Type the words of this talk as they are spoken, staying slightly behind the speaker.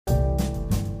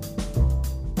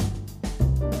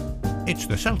It's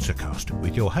the Seltzer Cast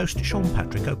with your host Sean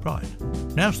Patrick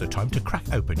O'Brien. Now's the time to crack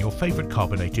open your favourite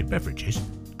carbonated beverages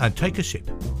and take a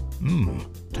sip.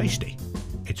 Tasty.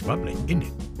 It's bubbly, isn't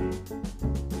it?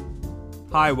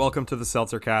 Hi, welcome to the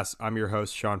Seltzer Cast. I'm your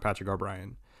host, Sean Patrick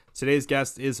O'Brien. Today's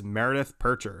guest is Meredith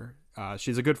Pircher.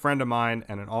 She's a good friend of mine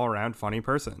and an all-around funny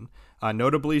person.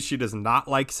 Notably, she does not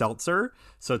like seltzer,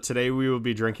 so today we will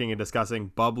be drinking and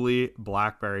discussing Bubly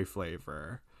Blackberry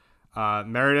flavor.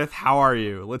 Meredith, how are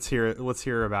you? Let's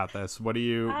hear about this. Why do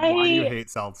you hate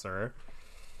seltzer?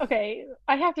 Okay,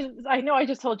 I know I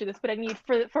just told you this, but I need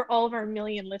for all of our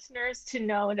million listeners to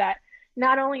know that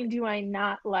not only do I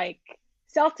not like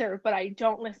seltzer, but I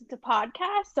don't listen to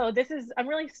podcasts. So I'm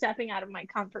really stepping out of my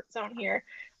comfort zone here.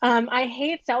 I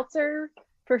hate seltzer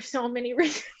for so many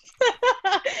reasons.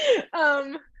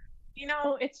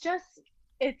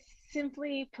 It's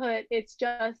simply put, it's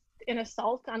just an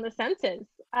assault on the senses.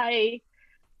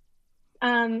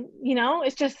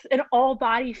 It's just an all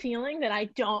body feeling that I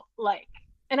don't like.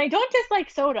 And I don't dislike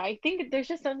soda. I think there's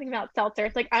just something about seltzer.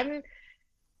 It's like I'm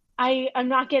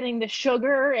not getting the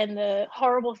sugar and the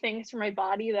horrible things for my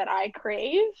body that I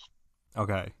crave.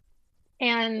 Okay.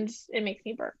 And it makes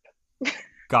me burp.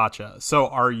 Gotcha. So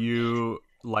are you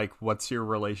what's your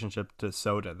relationship to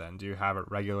soda then? Do you have it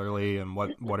regularly, and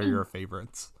what are your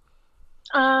favorites?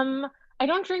 I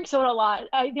don't drink soda a lot.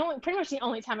 Pretty much the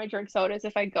only time I drink soda is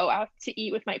if I go out to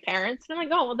eat with my parents, and I'm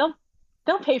like, oh well,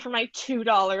 they'll pay for my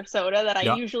 $2 soda that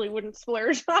I usually wouldn't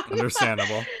splurge on.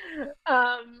 Understandable.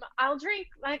 I'll drink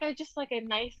I just like a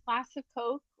nice glass of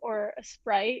Coke or a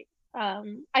Sprite.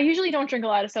 I usually don't drink a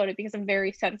lot of soda because I'm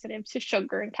very sensitive to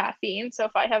sugar and caffeine. So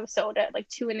if I have a soda at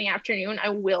 2 p.m, I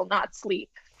will not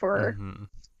sleep for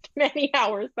many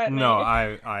hours that No,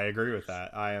 night. I agree with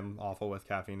that. I am awful with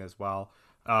caffeine as well.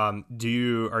 So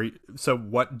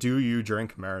what do you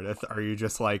drink, Meredith? Are you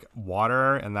just like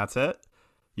water and that's it?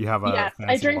 You have a yes,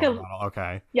 fancy I drink water bottle.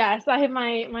 Okay. Yes, I have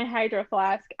my hydro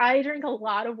flask. I drink a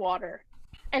lot of water,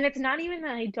 and it's not even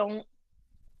that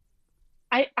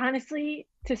I honestly,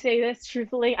 to say this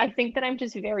truthfully, I think that I'm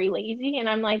just very lazy, and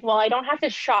I'm like, well, I don't have to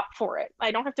shop for it.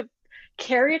 I don't have to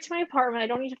carry it to my apartment. I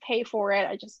don't need to pay for it.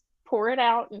 I just pour it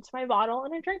out into my bottle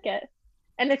and I drink it,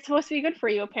 and it's supposed to be good for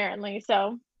you apparently.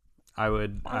 So I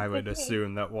would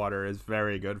assume that water is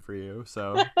very good for you.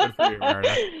 So good for you,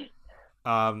 Meredith.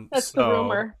 That's the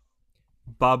rumor.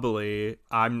 Bubly,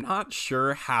 I'm not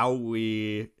sure how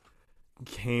we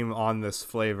came on this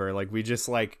flavor. We just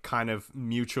kind of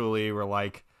mutually were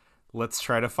like, let's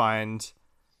try to find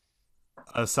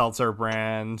a seltzer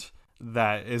brand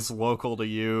that is local to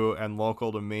you and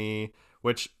local to me,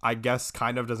 which I guess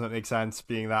kind of doesn't make sense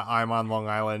being that I'm on Long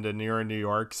Island and you're in New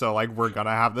York, so we're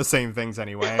gonna have the same things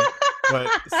anyway. But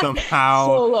somehow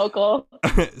so local.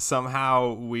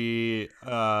 Somehow we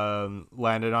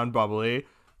landed on Bubly.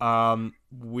 I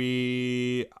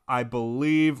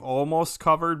believe almost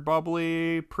covered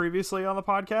Bubly previously on the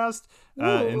podcast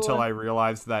until I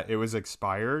realized that it was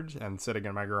expired and sitting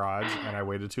in my garage and I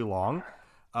waited too long.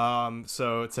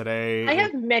 So today I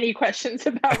have many questions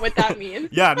about what that means.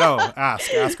 Yeah, no,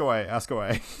 ask away.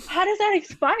 How does that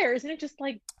expire? Isn't it just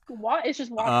what? It's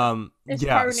just water. It's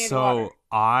carbonated water.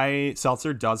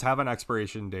 Seltzer does have an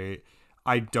expiration date.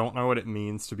 I don't know what it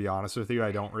means, to be honest with you.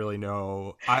 I don't really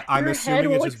know. I'm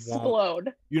assuming it just explode. Won't.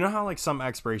 You know how some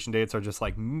expiration dates are just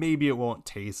maybe it won't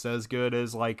taste as good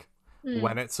as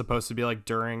when it's supposed to be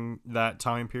during that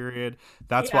time period.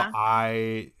 That's what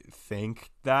I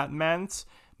think that meant.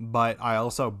 But I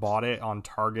also bought it on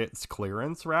Target's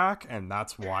clearance rack, and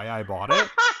that's why I bought it.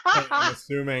 I'm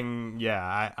assuming,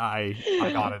 I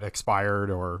got it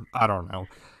expired, or I don't know.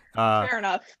 Fair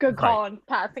enough. Good call on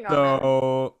passing on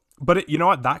that. But you know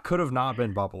what? That could have not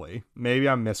been Bubly. Maybe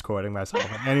I'm misquoting myself.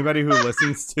 Anybody who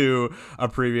listens to a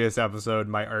previous episode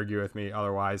might argue with me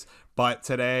otherwise. But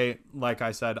today, like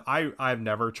I said, I've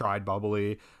never tried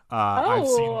Bubly. I've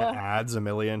seen the ads a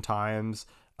million times.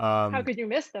 How could you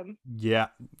miss them? Yeah.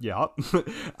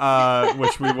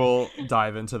 Which we will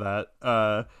dive into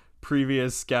that.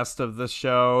 Previous guest of the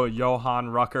show, Johan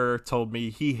Rucker, told me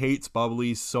he hates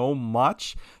Bubly so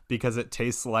much because it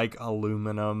tastes like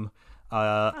aluminum.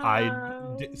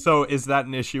 So is that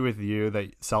an issue with you,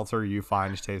 that seltzer you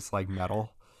find tastes like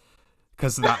metal?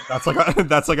 Because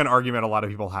that's an argument a lot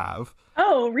of people have.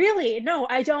 Oh, really? No,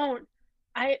 I don't.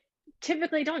 I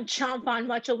typically don't chomp on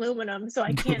much aluminum, so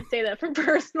I can't say that from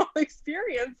personal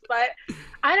experience. But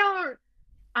I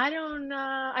don't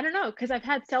know, because I've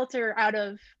had seltzer out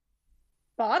of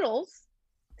bottles.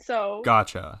 So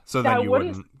gotcha. So then you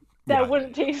wouldn't Yeah, that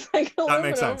wouldn't taste like that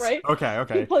makes aluminum, sense. right? Okay, 2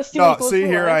 okay. plus 2 No, equals see,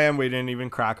 here 4. I am. We didn't even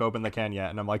crack open the can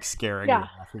yet, and I'm like scaring you Yeah.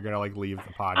 off. You're gonna like leave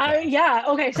the podcast. Yeah,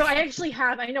 okay. So I actually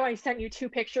have, I know I sent you 2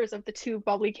 pictures of the 2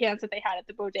 bubbly cans that they had at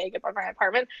the bodega by my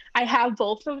apartment. I have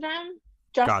both of them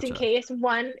just in Gotcha. case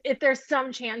one, if there's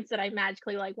some chance that I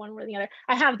magically like one more than the other.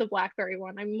 I have the blackberry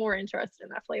one. I'm more interested in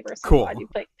that flavor, so I'm glad Cool.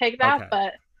 you picked that. Okay.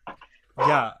 But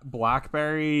Yeah,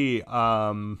 Blackberry.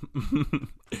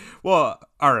 Well,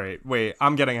 all right. Wait,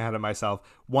 I'm getting ahead of myself.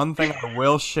 One thing I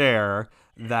will share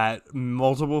that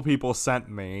multiple people sent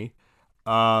me,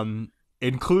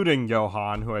 including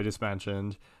Johan, who I just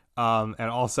mentioned, and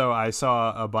also I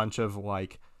saw a bunch of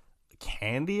like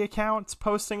candy accounts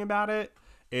posting about it.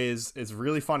 Is it's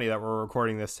really funny that we're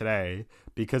recording this today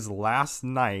because last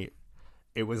night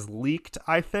it was leaked,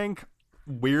 I think.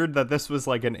 Weird that this was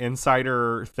like an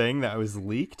insider thing that was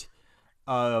leaked.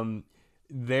 Um,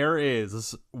 there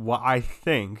is what I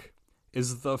think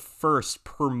is the first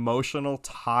promotional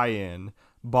tie-in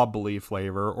bubbly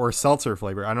flavor or seltzer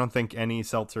flavor. I don't think any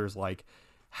seltzers like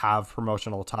have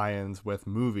promotional tie-ins with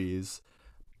movies,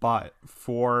 but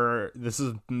for this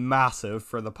is massive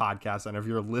for the podcast, and if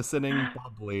you're listening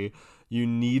bubbly, you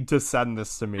need to send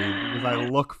this to me because I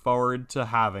look forward to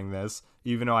having this,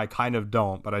 even though I kind of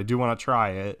don't, but I do want to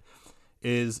try it.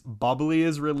 Is Bubbly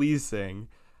is releasing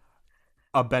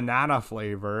a banana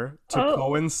flavor to oh,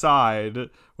 coincide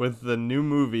with the new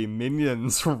movie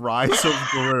Minions Rise of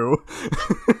Gru.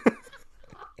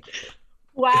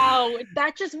 wow,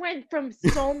 that just went from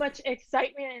so much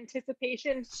excitement and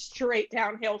anticipation straight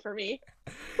downhill for me.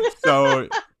 So,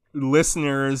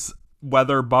 listeners,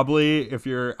 whether Bubbly, if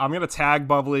you're, I'm gonna tag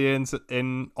Bubbly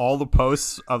in all the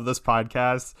posts of this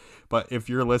podcast. But if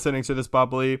you're listening to this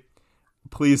Bubbly,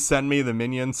 please send me the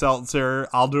Minion Seltzer.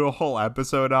 I'll do a whole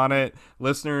episode on it.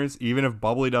 Listeners, even if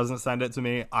Bubbly doesn't send it to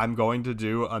me, I'm going to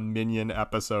do a Minion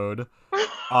episode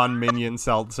on Minion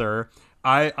Seltzer.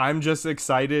 I'm just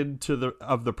excited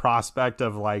of the prospect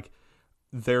of like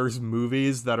there's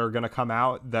movies that are going to come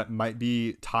out that might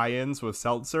be tie-ins with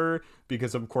seltzer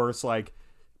because of course like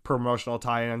promotional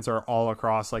tie-ins are all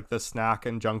across like the snack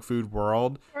and junk food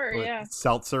world, Sure, but yeah.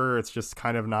 seltzer it's just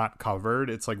kind of not covered.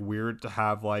 It's like weird to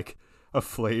have like a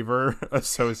flavor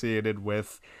associated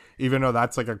with, even though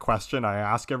that's like a question I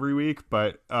ask every week,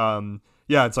 but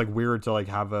yeah, it's like weird to like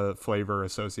have a flavor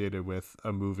associated with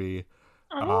a movie.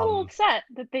 I'm a little um upset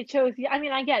that they chose. I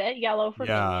mean, I get it, yellow for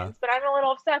yeah, minions, but I'm a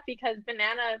little upset because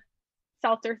banana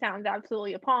seltzer sounds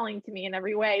absolutely appalling to me in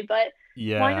every way. But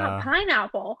why not yeah.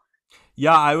 pineapple?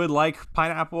 Yeah, I would like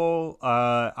pineapple.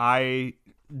 I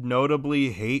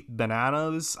notably hate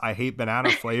bananas. I hate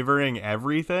banana flavoring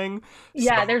everything.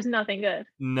 Yeah, So there's nothing good.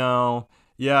 no.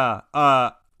 Yeah.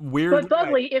 But Weirdly,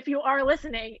 Bubbly, if you are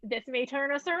listening, this may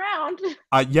turn us around.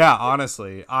 yeah,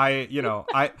 honestly, I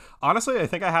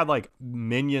think I had like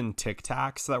Minion Tic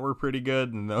Tacs that were pretty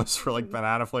good, and those for like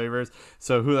banana flavors.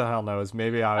 So who the hell knows?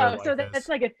 Maybe I would Oh, so like that's this.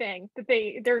 like a thing that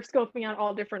they're scoping out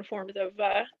all different forms of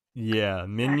Yeah,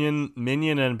 snacks.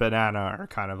 Minion and banana are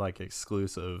kind of like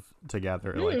exclusive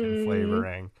together, like in Hmm.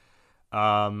 flavoring.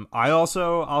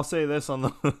 I'll say this on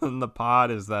the on the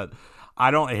pod is that I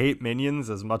don't hate Minions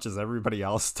as much as everybody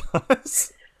else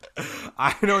does.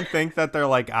 I don't think that they're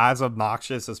like as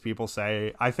obnoxious as people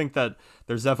say. I think that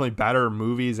there's definitely better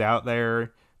movies out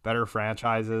there, better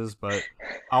franchises, but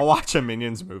I'll watch a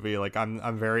Minions movie. Like I'm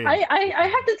very I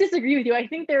have to disagree with you. I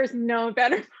think there is no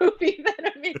better movie than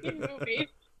a Minion movie.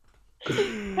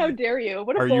 How dare you?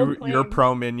 What a Are bold you're claim.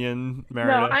 pro Minion, No,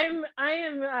 Meredith? I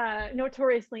am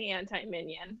notoriously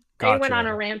anti-Minion. I went on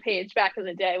Gotcha. a rampage back in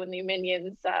the day when the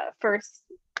Minions first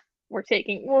were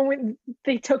taking when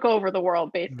they took over the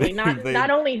world basically. They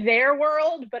Not only their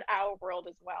world but our world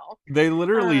as well. They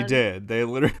literally Um, did. They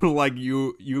literally like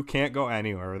you can't go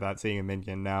anywhere without seeing a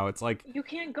minion now. It's like you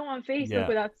can't go on Facebook yeah.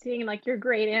 without seeing like your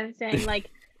great aunt saying like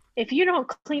if you don't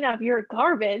clean up your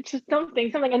garbage,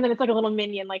 something, and then it's like a little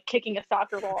minion like kicking a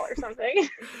soccer ball or something.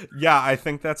 Yeah, I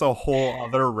think that's a whole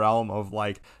other realm of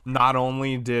like not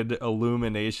only did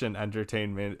Illumination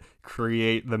Entertainment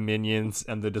create the Minions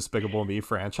and the Despicable Me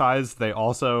franchise, they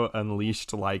also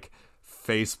unleashed like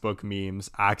Facebook memes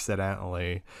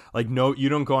accidentally. Like no, you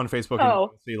don't go on Facebook and you Oh,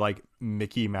 don't see like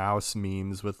Mickey Mouse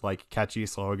memes with like catchy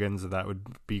slogans that would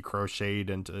be crocheted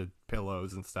into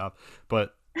pillows and stuff.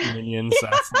 But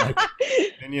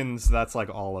Minions that's like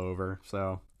all over.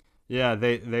 So yeah,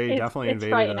 they definitely it's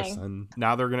invaded us, frightening. and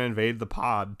now they're gonna invade the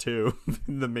pod too.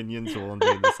 The Minions will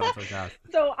invade the Central Cast.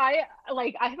 So I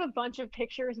have a bunch of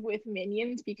pictures with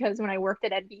minions because when I worked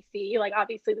at NBC, like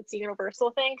obviously that's the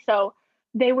Universal thing. So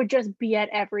they would just be at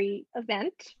every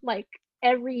event, like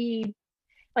every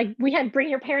like we had bring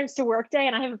your parents to work day,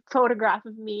 and I have a photograph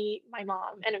of me, my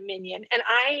mom, and a minion. And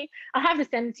I'll have to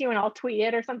send it to you, and I'll tweet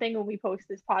it or something when we post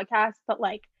this podcast. But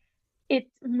like, it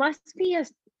must be a,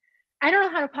 I don't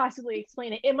know how to possibly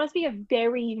explain it. It must be a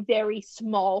very, very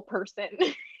small person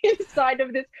inside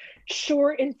of this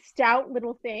short and stout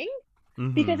little thing,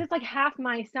 because it's like half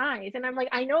my size. And I'm like,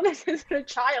 I know this isn't a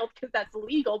child because that's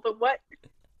legal, but what?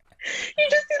 You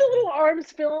just see the little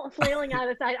arms flailing out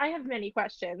of the side. I have many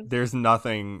questions. There's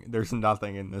nothing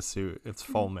in this suit. It's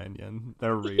full minion.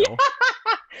 They're real.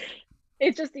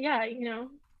 It's just, yeah, you know,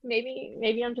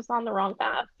 maybe I'm just on the wrong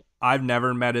path. I've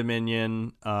never met a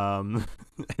minion in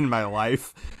my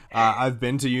life. I've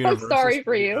been to Universal I'm sorry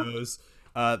for Studios.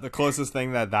 The closest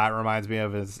thing that reminds me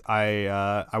of is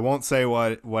I won't say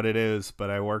what it is, but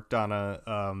I worked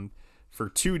on for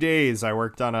 2 days I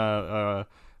worked on a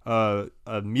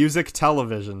music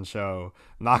television show.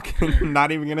 Not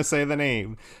even gonna say the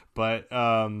name, but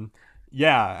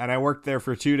yeah, and I worked there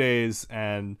for 2 days,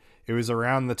 and it was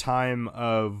around the time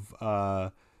of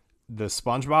the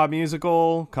SpongeBob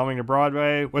musical coming to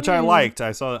Broadway, which I liked.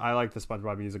 I liked the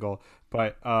SpongeBob musical,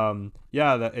 but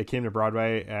yeah, it came to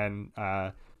Broadway, and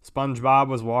SpongeBob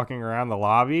was walking around the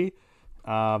lobby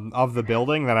of the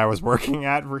building that I was working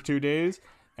at for 2 days.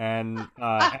 And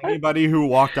anybody who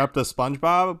walked up to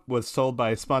SpongeBob was told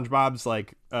by SpongeBob's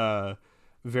like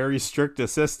very strict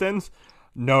assistant,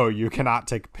 no, you cannot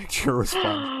take a picture with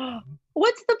SpongeBob.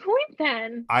 What's the point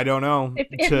then? I don't know.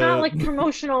 If not like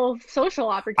promotional social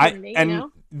opportunity, you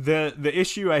know? The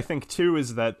issue I think too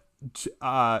is that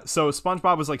so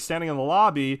SpongeBob was like standing in the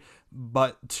lobby,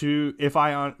 but if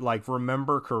I like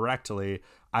remember correctly,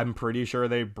 I'm pretty sure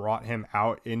they brought him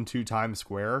out into Times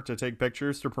Square to take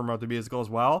pictures to promote the musical as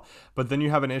well. But then you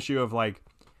have an issue of like,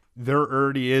 there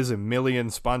already is a million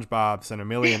SpongeBobs and a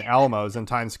million Elmos in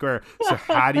Times Square. So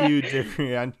how do you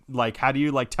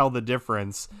tell the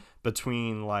difference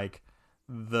between like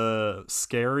the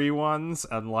scary ones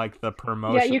and like the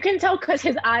promotion? Yeah, you can tell because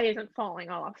his eye isn't falling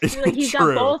off. Like, he's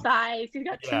got both eyes. He's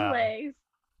got two legs.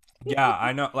 Yeah,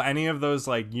 I know. Any of those,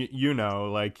 like you know,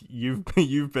 like you've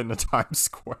been to Times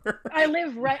Square. I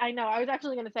live right. I know. I was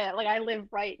actually gonna say that. Like, I live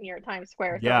right near Times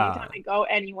Square. So yeah. Anytime I go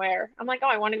anywhere, I'm like, oh,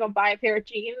 I want to go buy a pair of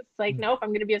jeans. It's like, nope,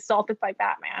 I'm gonna be assaulted by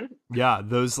Batman. Yeah,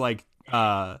 those like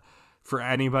for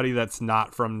anybody that's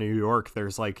not from New York,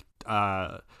 there's like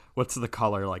what's the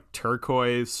color, like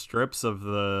turquoise strips of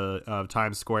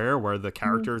Times Square where the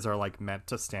characters are like meant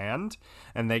to stand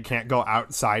and they can't go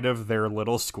outside of their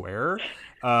little square,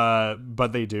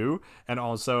 but they do. And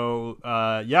also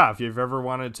yeah, if you've ever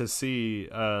wanted to see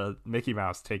Mickey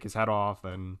Mouse take his head off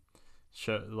and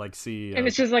see and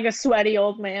it's just like a sweaty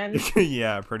old man.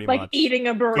 Yeah, pretty much like eating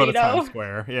a burrito. Go to Times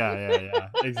Square. Yeah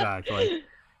exactly.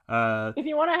 If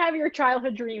you want to have your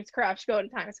childhood dreams crushed, go to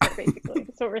Times Square, basically.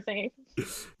 That's what we're saying.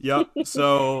 Yep.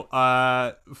 So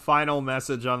final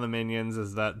message on the Minions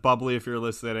is that, Bubly, if you're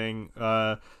listening,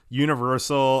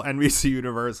 Universal, NBC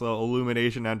Universal,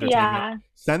 Illumination Entertainment,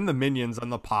 send the Minions on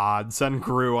the pod, send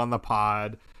Gru on the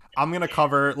pod. I'm gonna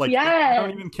cover, like, I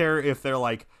don't even care if they're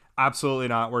like, absolutely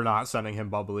not, we're not sending him,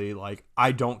 Bubly. Like,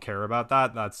 I don't care about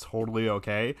that. That's totally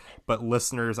okay. But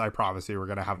listeners, I promise you, we're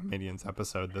gonna have a Minions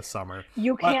episode this summer.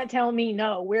 You can't tell me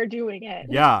no. We're doing it.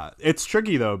 Yeah, it's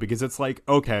tricky though, because it's like,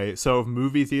 okay, so if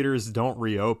movie theaters don't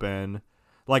reopen,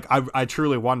 like, I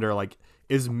truly wonder, like,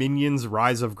 is Minions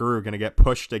Rise of Gru gonna get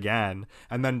pushed again?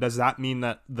 And then does that mean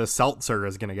that the Seltzer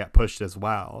is gonna get pushed as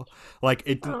well? Like,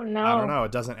 oh, no. I don't know.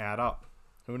 It doesn't add up.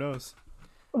 Who knows?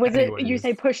 Anyways. You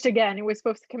say pushed again? It was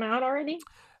supposed to come out already?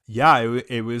 Yeah,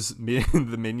 it was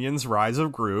the Minions Rise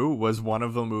of Gru was one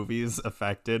of the movies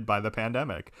affected by the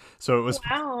pandemic. So it was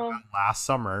last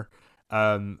summer.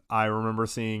 I remember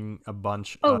seeing a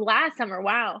bunch. Last summer.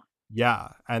 Wow. Yeah,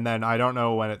 and then I don't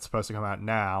know when it's supposed to come out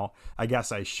now. I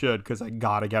guess I should, because I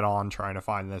gotta get on trying to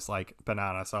find this like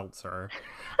banana seltzer.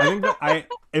 I think that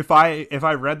if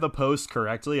I read the post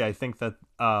correctly, I think that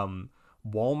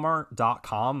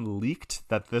Walmart.com leaked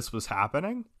that this was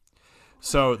happening.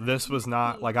 So this was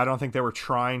not like, I don't think they were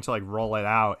trying to like roll it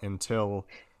out until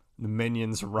the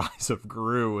Minions Rise of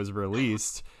Gru was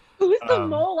released. Who's the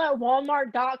mole at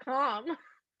Walmart.com?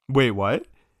 Wait, what?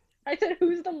 I said,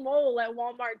 who's the mole at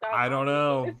Walmart.com? I don't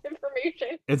know. This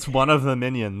information. It's one of the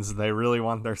Minions. They really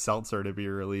want their seltzer to be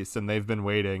released, and they've been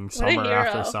waiting summer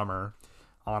after summer.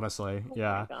 Honestly,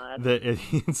 yeah.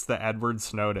 It's the Edward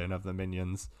Snowden of the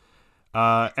Minions.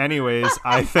 Anyways,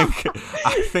 I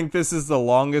think this is the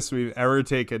longest we've ever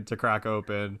taken to crack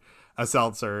open a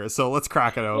seltzer. So let's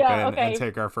crack it open and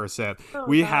take our first sip.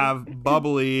 We have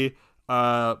Bubly,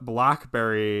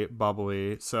 Blackberry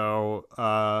Bubly.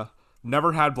 So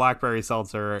Never had blackberry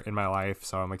seltzer in my life,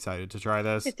 so I'm excited to try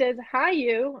this. It says hi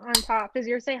you on top. Does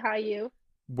yours say hi you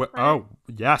on it? Oh,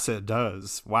 yes, it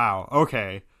does. Wow.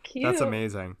 Okay. That's Cute.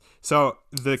 amazing. So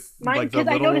the Mine, like the because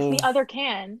I noticed little the other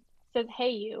can says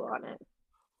hey you on it.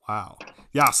 wow.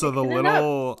 Yeah, so the Mixing it up.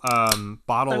 little So I'm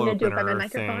bottle gonna do it by my opener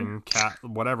microphone. thing, cat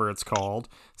whatever it's called,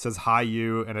 says hi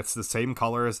you and it's the same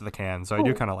color as the can. So I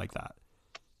do Oh, kind of like that.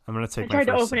 I'm going to I take my tried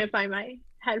to first open sip. it by my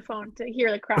headphone to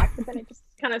hear the crack, but then it just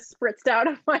kind of spritzed out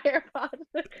of my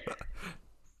AirPods.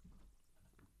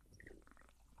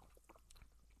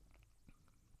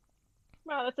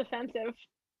 Wow, that's offensive.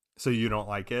 So you don't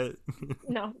like it?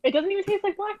 No, it doesn't even taste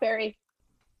like blackberry.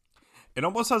 It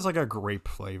almost has like a grape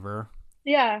flavor.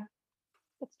 Yeah,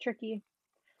 that's tricky.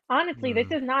 Honestly, this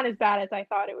Hmm. is not as bad as I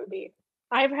thought it would be.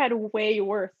 I've had way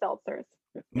worse seltzers.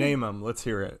 Name them. Let's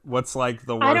hear it. What's like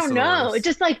the I worst don't of the know. It's worst?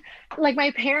 just like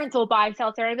my parents will buy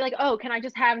seltzer and I'd be like, "Oh, can I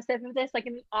just have a sip of this?" Like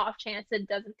in the off chance it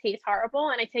doesn't taste horrible,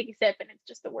 and I take a sip and it's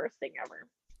just the worst thing ever.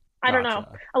 I don't know.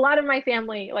 Gotcha. A lot of my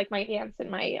family, like my aunts and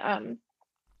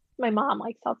my mom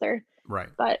likes seltzer, Right.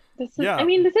 but this is I Yeah,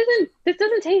 mean, this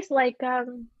doesn't taste like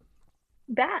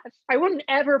bad. I wouldn't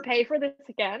ever pay for this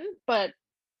again, but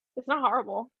it's not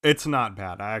horrible. it's not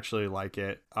bad. I actually like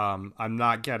it. I'm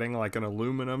not getting like an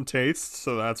aluminum taste,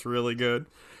 so that's really good.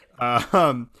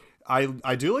 Um,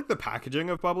 I do like the packaging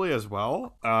of bubbly as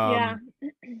well. Yeah. I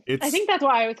It's think that's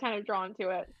why I was kind of drawn to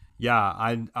it. yeah.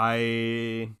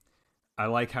 I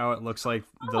like how it looks like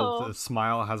the Oh,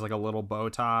 smile has like a little bow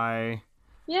tie.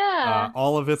 yeah.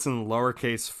 All of it's in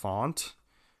lowercase font,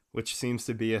 which seems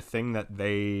to be a thing that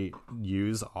they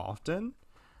use often.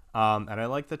 And I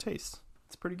like the taste.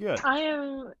 It's pretty good. I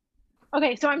am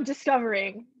okay, so I'm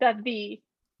discovering that the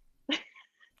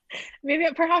maybe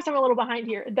perhaps I'm a little behind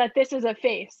here, that this is a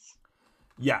face.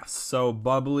 Yes. So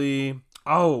bubbly.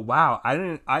 Oh wow. I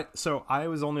didn't. I so I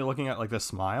was only looking at like the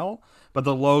smile, but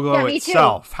the Yeah, logo me too.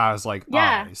 itself has like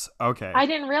Yeah. eyes. Okay. I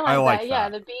didn't I realize that. like Yeah,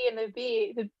 that. the B and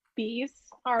the B's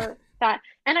are that.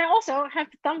 And I also have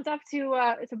thumbs up to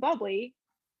Bubly.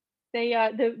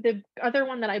 The other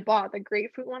one that I bought, the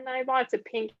grapefruit one that I bought, it's a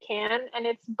pink can and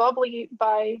it's Bubly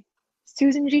by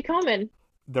Susan G. Komen.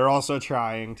 They're also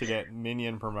trying to get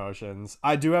Minion promotions.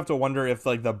 I do have to wonder if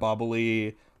like the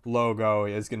bubbly logo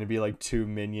is going to be like two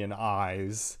Minion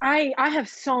eyes. I have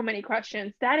so many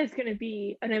questions. That is going to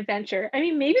be an adventure. I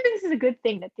mean, maybe this is a good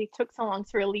thing that they took so long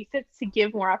to release it to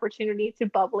give more opportunity to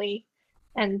Bubly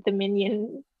and the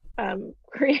Minion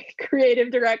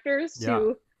creative directors Yeah,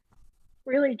 to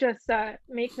really just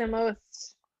make the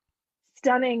most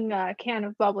stunning can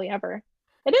of Bubly ever.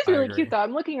 It is I really cute agree. though.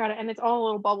 I'm looking at it and it's all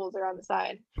little bubbles around the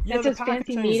side. And Yeah, it the says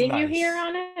fancy packaging's meeting you here nice.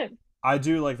 on it. I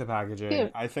do like the packaging.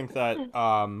 Cute. I think that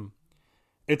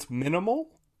it's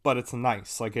minimal, but it's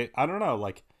nice. Like it I don't know,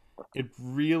 like it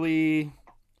really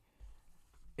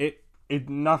it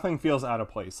nothing feels out of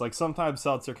place. Like sometimes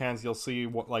seltzer cans you'll see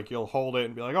what like you'll hold it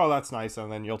and be like, "Oh, that's nice."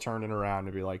 And then you'll turn it around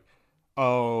and be like,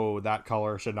 "Oh, that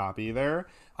color should not be there."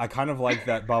 I kind of like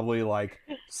that bubbly like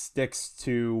sticks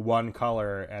to one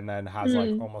color and then has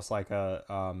like Mm. almost like a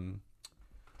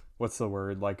what's the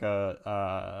word? Like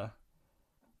a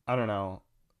I don't know.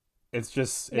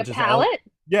 Like It a just all palette?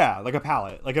 yeah, like a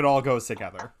palette. Like it all goes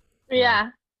together, you know.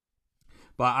 Yeah.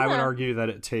 But I would Huh. argue that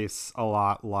it tastes a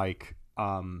lot like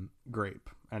grape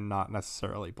and not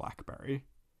necessarily blackberry.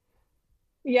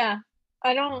 Yeah.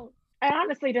 I don't it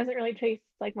honestly doesn't really taste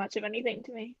like much of anything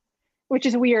to me, which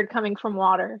is weird coming from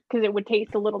water because it would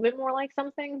taste a little bit more like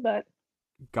something, but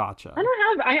I Gotcha.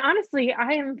 don't have I honestly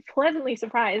I am pleasantly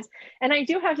surprised. And I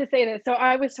do have to say this. So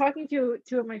I was talking to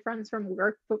two of my friends from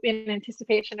work in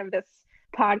anticipation of this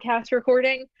podcast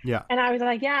recording. Yeah. And I was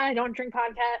like, yeah, I don't drink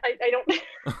podcast. I don't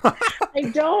I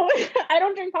don't I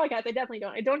don't drink podcasts. I definitely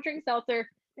don't. I don't drink seltzer.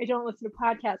 I don't listen to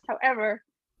podcasts. However,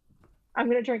 I'm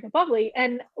gonna drink a bubbly.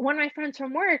 And one of my friends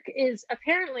from work is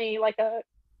apparently like a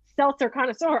seltzer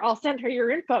connoisseur. I'll send her your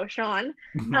info, Sean.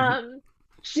 Um,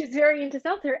 she's very into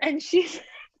seltzer, and she's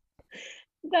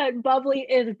that bubbly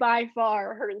is by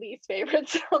far her least favorite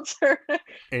seltzer.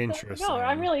 So no,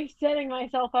 I'm Interesting. really setting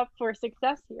myself up for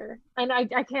success here, and I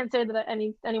can't say that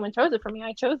anyone chose it for me.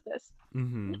 I chose this.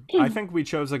 I think we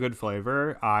chose a good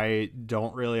flavor. I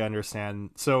don't really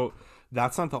understand. So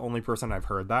that's not the only person I've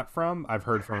heard that from. I've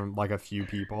heard from like a few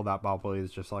people that bubbly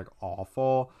is just like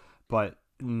awful, but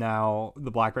now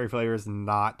the blackberry flavor is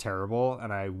not terrible,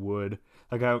 and I would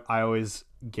like I always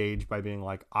gauge by being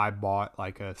like I bought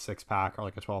like a 6 pack or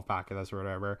like a 12 pack of this or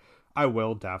whatever. I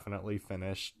will definitely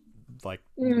finish like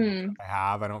the ones Mm. that I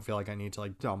have. I don't feel like I need to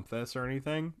like dump this or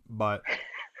anything, but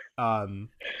um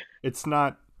it's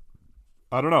not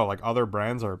I don't know, like other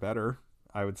brands are better.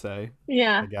 I would say.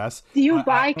 Yeah. I guess. Do you I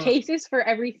buy don't. cases for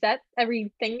everything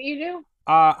that you do?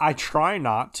 I try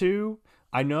not to.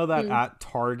 I know that Mm. at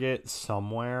Target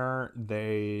somewhere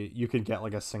you could get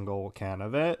like a single can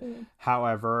of it. Mm.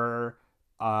 However,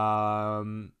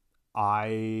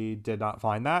 I did not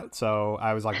find that, so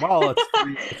I was like, well, it's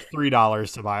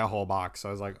 $3 to buy a whole box. So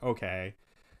I was like, okay,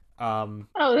 Oh,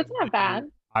 I that's not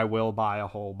bad. I will buy a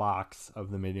whole box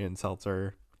of the Minion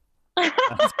Seltzer.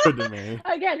 That's good to me.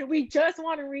 Again, we just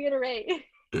want to reiterate,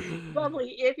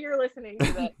 Bubly, if you're listening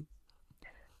to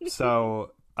this.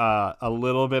 So, a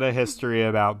little bit of history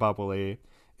about Bubly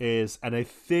is, and I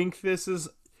think this is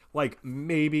like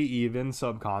maybe even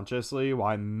subconsciously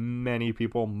why many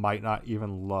people might not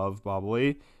even love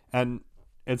Bubly. And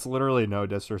it's literally no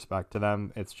disrespect to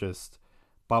them. It's just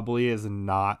Bubly is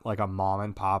not like a mom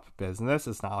and pop business.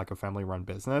 It's not like a family run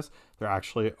business. They're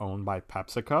actually owned by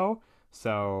PepsiCo.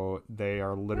 So they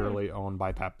are literally owned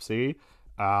by Pepsi.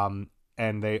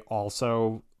 And they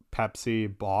also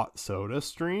Pepsi bought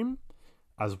SodaStream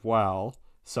as well.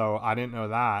 So I didn't know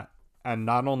that. And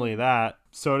not only that,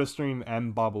 SodaStream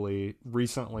and Bubly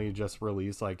recently just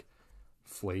released like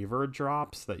flavor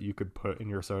drops that you could put in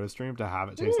your SodaStream to have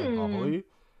it taste like Mm. Bubly.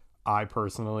 I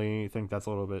personally think that's a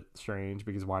little bit strange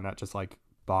because why not just like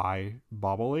buy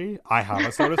Bubly? I have a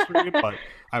SodaStream, but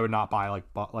I would not buy like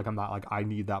I'm not like I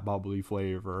need that Bubly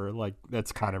flavor. Like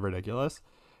that's kind of ridiculous.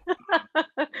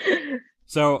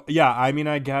 So yeah, I mean,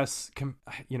 I guess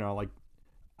like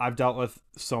I've dealt with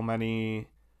so many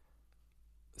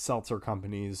seltzer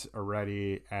companies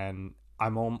already, and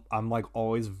I'm like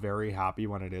always very happy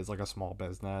when it is like a small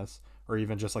business or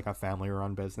even just like a family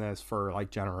run business for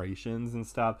like generations and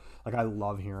stuff. Like I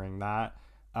love hearing that.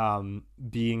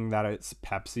 Being that it's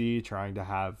Pepsi trying to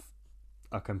have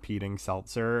a competing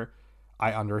seltzer,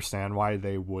 I understand why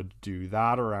they would do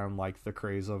that around like the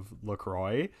craze of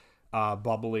LaCroix.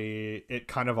 Bubly, it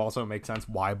kind of also makes sense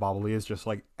why Bubly is just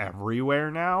like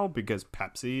everywhere now because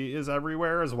Pepsi is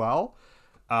everywhere as well.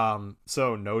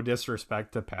 So no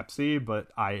disrespect to Pepsi, but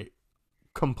I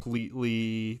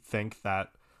completely think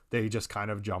that they just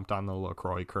kind of jumped on the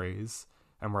LaCroix craze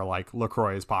and were like,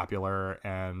 LaCroix is popular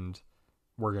and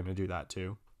we're going to do that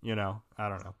too. I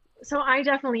don't know. So I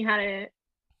definitely had it.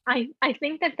 I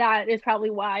think that is probably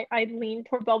why I leaned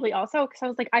toward Bubbly also, because I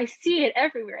was like, I see it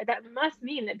everywhere. That must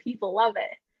mean that people love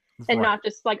it, and Right. not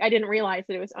just like I didn't realize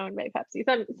that it was owned by Pepsi.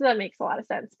 So that makes a lot of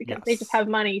sense because they just Yes. have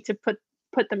money to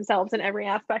put themselves in every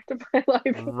aspect of my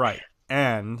life. Right.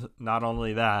 And not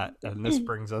only that, and this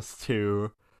brings us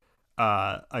to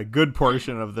a good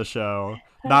portion of the show.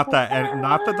 Not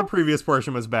that the previous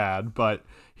portion was bad, but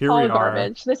here we All are.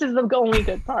 garbage. This is the only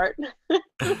good part.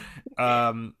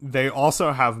 They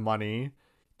also have money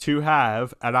to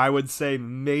have, and I would say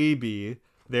maybe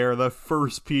they're the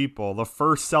first people, the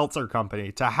first seltzer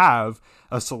company to have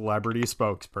a celebrity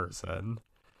spokesperson.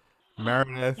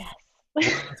 Meredith, we're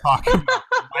Yes. going to talk about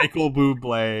Michael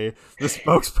Bublé, the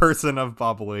spokesperson of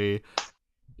Bubly.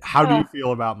 How do you uh,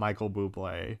 feel about Michael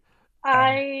Bublé? And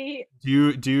I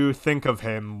do you think of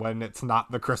him when it's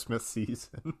not the Christmas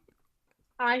season?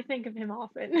 I think of him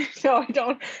often. No, I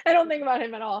don't. I don't think about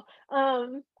him at all.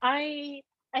 I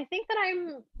think that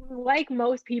I'm like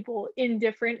most people,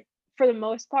 indifferent for the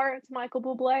most part to Michael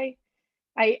Bublé.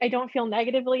 I don't feel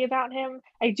negatively about him.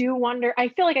 I do wonder. I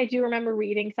feel like I do remember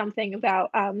reading something about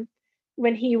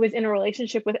when he was in a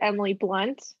relationship with Emily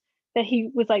Blunt that he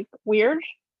was like weird.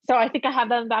 So I think I have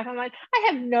that in the back of my mind. I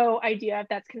have no idea if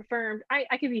that's confirmed.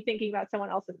 I could be thinking about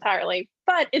someone else entirely,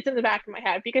 but it's in the back of my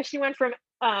head because she went from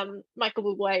Michael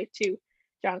Bublé to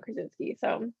John Krasinski.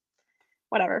 So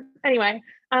whatever. Anyway,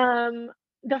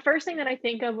 the first thing that I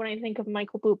think of when I think of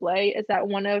Michael Bublé is that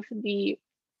one of the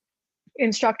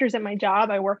instructors at my job,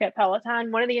 I work at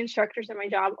Peloton. One of the instructors at my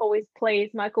job always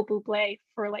plays Michael Bublé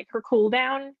for like her cool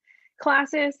down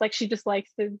classes. Like she just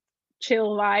likes the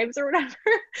chill vibes or whatever.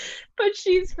 But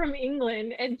she's from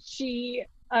England and she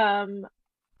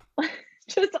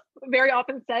just very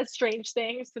often says strange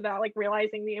things without like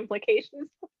realizing the implications.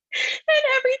 And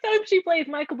every time she plays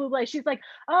Michael Bublé, she's like,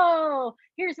 "Oh,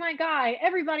 here's my guy.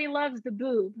 Everybody loves the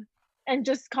boob," and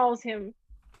just calls him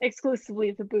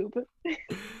exclusively the boob.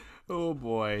 Oh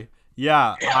boy.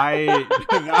 Yeah, I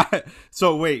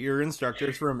so wait, your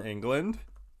instructor's from England?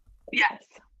 Yes.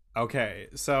 Okay.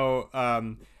 So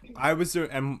I was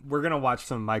doing and we're going to watch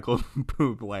some Michael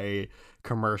Bublé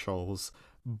commercials,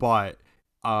 but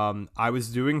I was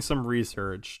doing some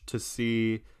research to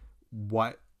see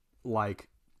what like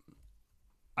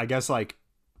I guess like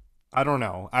I don't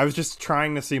know. I was just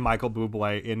trying to see Michael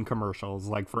Bublé in commercials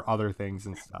like for other things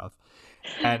and stuff.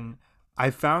 And I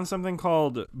found something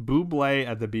called Bublé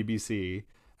at the BBC,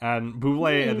 And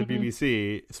Bublé at the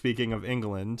BBC, speaking of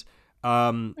England,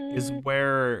 is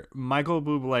where Michael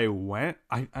Bublé went.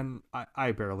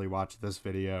 I barely watched this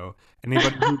video.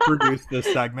 Anybody who produced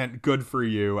this segment, good for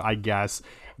you, I guess.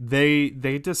 They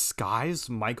disguised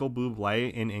Michael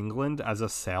Bublé in England as a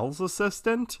sales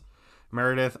assistant.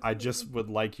 Meredith, I just would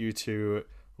like you to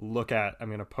look at, I'm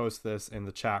going to post this in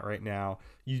the chat right now.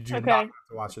 You do not have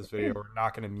to watch this video. We're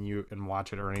not going to mute and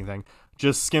watch it or anything.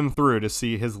 Just skim through to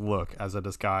see his look as a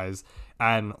disguise,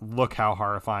 and look how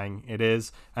horrifying it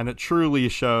is. And it truly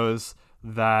shows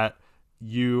that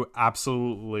you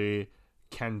absolutely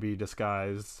can be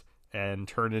disguised and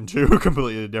turned into a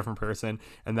completely different person,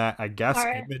 and that, I guess,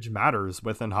 image matters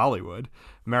within Hollywood.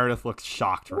 Meredith looks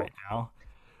shocked right now.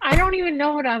 I don't even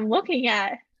know what I'm looking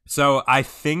at. So I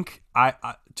think,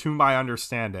 to my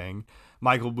understanding,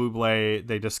 Michael Bublé,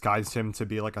 they disguised him to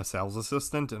be like a sales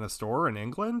assistant in a store in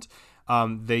England.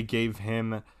 They gave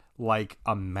him like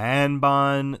a man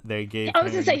bun. They gave. I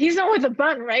was gonna say, he's not with a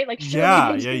bun, right? Like,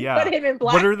 yeah. Put him in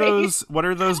black. What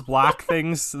are those black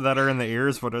things that are in the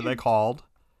ears? What are they called?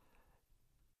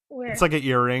 Where? It's like an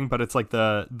earring, but it's like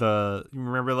the you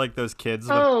remember like those kids?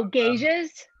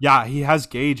 Gauges. Yeah, he has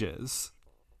gauges.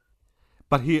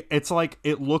 But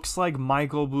it looks like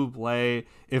Michael Bublé,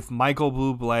 if Michael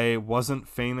Bublé wasn't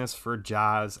famous for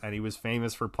jazz and he was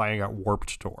famous for playing at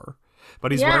Warped Tour.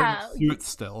 But he's wearing a suit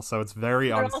still, so it's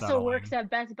very unsettling. He also works at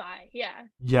Best Buy, yeah.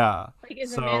 Yeah. Like,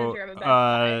 is a manager of a Best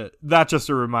Buy. That just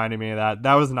reminded me of that.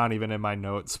 That was not even in my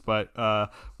notes, but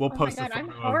we'll post a photo. I'm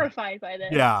horrified by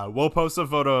this. Yeah, we'll post a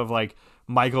photo of, like,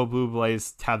 Michael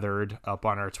Bublé's tethered up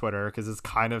on our Twitter, because it's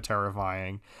kind of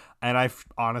terrifying. And I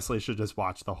honestly should just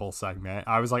watch the whole segment.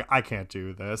 I was like, I can't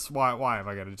do this. Why am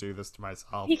I going to do this to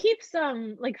myself? He keeps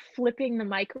like flipping the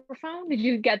microphone. Did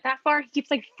you get that far? He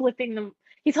keeps like flipping them.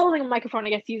 He's holding a microphone.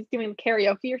 I guess he's doing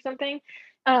karaoke or something.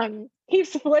 He's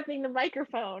flipping the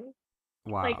microphone.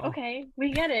 Wow. Like, okay,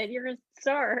 we get it. You're a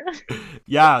star.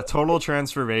 Yeah, total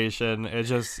transformation.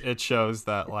 It shows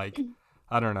that, like,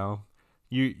 I don't know.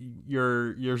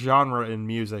 Your genre in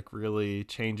music really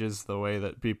changes the way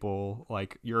that people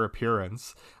like your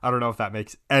appearance. I don't know if that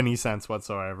makes any sense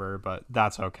whatsoever, but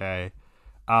that's okay.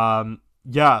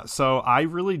 Yeah, so I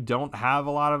really don't have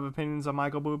a lot of opinions on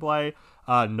Michael Bublé.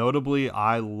 Notably,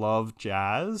 I love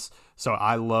jazz, so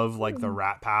I love like the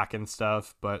Rat Pack and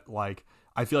stuff, but like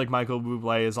I feel like Michael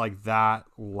Bublé is like that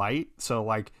light. So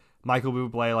like Michael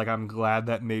Bublé, like, I'm glad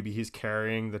that maybe he's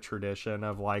carrying the tradition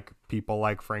of, like, people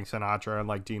like Frank Sinatra and,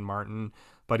 like, Dean Martin,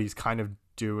 but he's kind of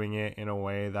doing it in a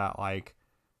way that, like,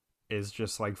 is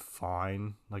just, like,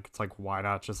 fine. Like, it's like, why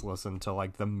not just listen to,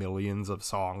 like, the millions of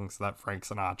songs that Frank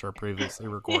Sinatra previously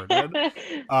recorded?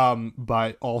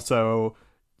 But also,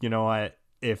 you know what?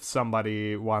 If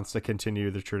somebody wants to continue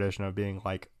the tradition of being,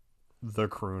 like, the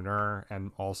crooner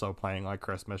and also playing, like,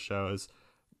 Christmas shows,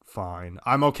 fine.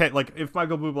 I'm okay. Like, if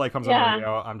Michael Bublé comes on the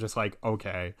radio, I'm just like,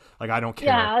 okay. Like, I don't care.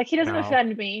 Yeah, like, he doesn't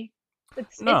offend me.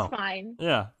 It's fine.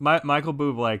 Yeah, Michael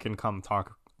Bublé can come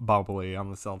talk Bubly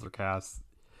on the Seltzercast.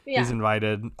 Yeah. He's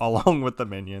invited along with the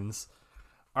minions.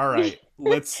 All right,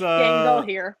 let's Gang's all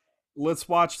here. Let's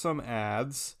watch some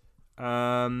ads.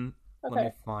 Let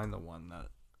me find the one that.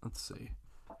 Let's see.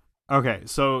 Okay,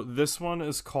 so this one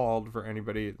is called, for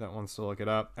anybody that wants to look it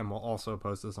up, and we'll also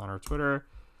post this on our Twitter.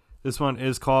 This one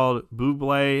is called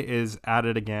Bublé is at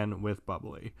it again with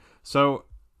Bubly. So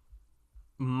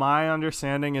my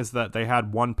understanding is that they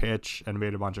had one pitch and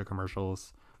made a bunch of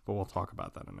commercials, but we'll talk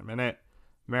about that in a minute.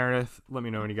 Meredith, let me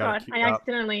know when you got it. I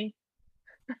accidentally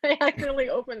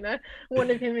opened the one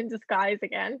of him in disguise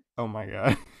again. Oh my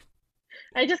god.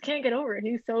 I just can't get over it.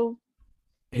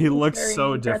 He looks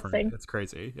so different. It's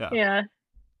crazy. Yeah. Yeah.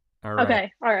 All right.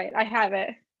 Okay. All right. I have it.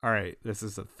 All right. This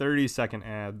is a 30-second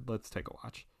ad. Let's take a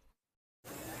watch.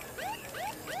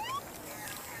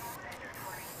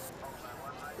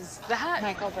 Is that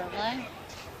Michael Bublé?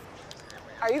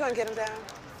 Are you gonna get him down?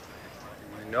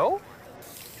 No.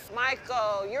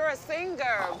 Michael, you're a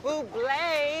singer.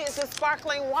 Bublé is a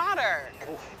sparkling water.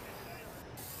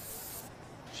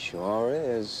 Sure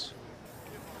is.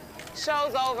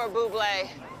 Show's over, Bublé.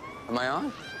 Am I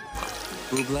on?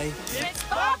 Bublé? It's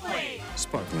Bubly!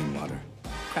 Sparkling water.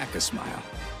 Crack a smile.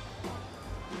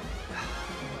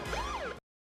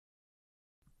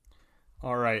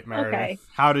 All right, Meredith. Okay.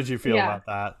 How did you feel about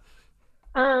that?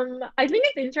 I think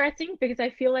it's interesting because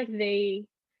I feel like I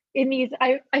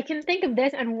can think of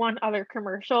this and one other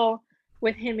commercial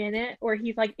with him in it where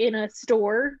he's like in a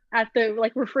store at the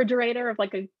like refrigerator of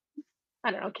like a,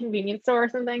 I don't know, convenience store or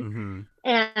something. Mm-hmm.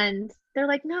 And they're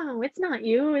like, no, it's not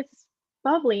you. It's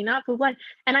Bubly, not Bublé.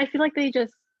 And I feel like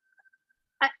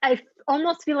I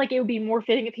almost feel like it would be more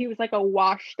fitting if he was like a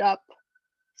washed up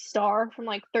star from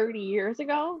like 30 years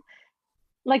ago.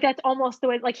 Like that's almost the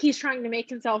way, like he's trying to make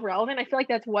himself relevant. I feel like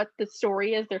that's what the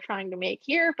story is they're trying to make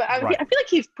here. But I feel like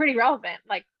he's pretty relevant,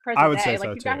 like I present would day. say Like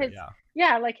so he's too. got his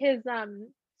like his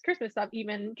Christmas stuff,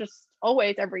 even just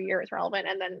always every year is relevant.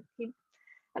 And then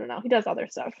I don't know, he does other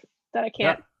stuff that I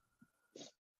can't.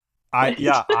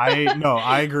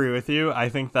 I agree with you. I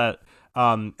think that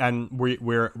and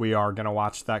we are gonna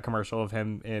watch that commercial of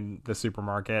him in the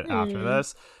supermarket after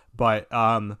this. But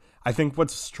I think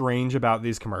what's strange about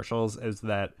these commercials is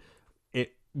that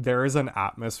there is an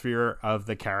atmosphere of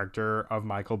the character of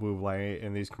Michael Bublé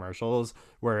in these commercials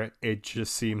where it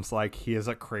just seems like he is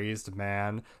a crazed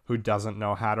man who doesn't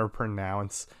know how to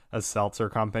pronounce a seltzer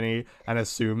company and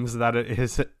assumes that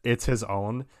it's his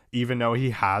own, even though he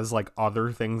has like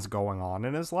other things going on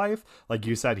in his life. Like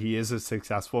you said, he is a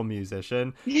successful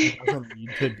musician. He doesn't need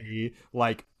to be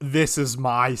like, this is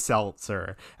my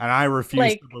seltzer. And I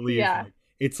refuse to believe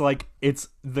it's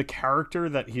the character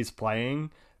that he's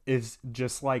playing is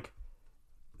just like,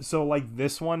 so like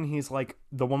this one, he's like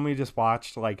the one we just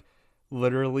watched, like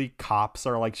literally cops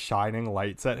are like shining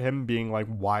lights at him being like,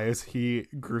 why is he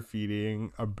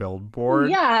graffitiing a billboard?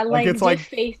 Yeah, like it's just like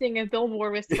facing a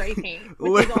billboard with spray paint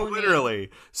with his own literally name.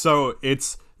 So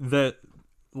it's the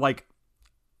like,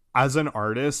 as an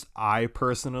artist, I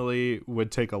personally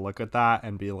would take a look at that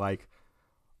and be like,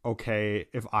 okay,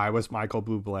 if I was Michael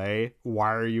Bublé,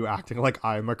 why are you acting like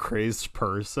I'm a crazed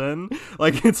person?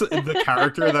 Like, it's the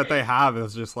character that they have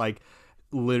is just like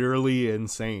literally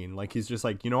insane. Like, he's just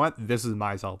like, you know what? This is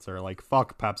my seltzer. Like,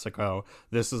 fuck PepsiCo.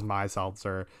 This is my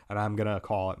seltzer, and I'm gonna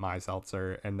call it my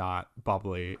seltzer and not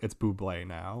Bubly. It's Bublé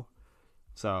now.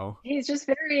 So he's just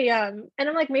very and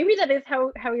I'm like, maybe that is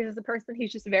how he is as a person.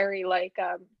 He's just very like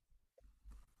I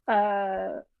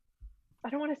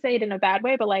don't want to say it in a bad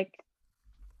way, but like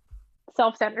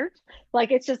self-centered.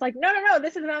 Like it's just like, no,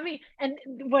 this is about me. And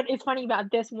what is funny about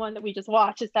this one that we just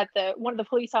watched is that one of the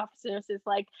police officers is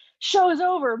like, show's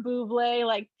over, Bublé,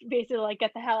 like basically like,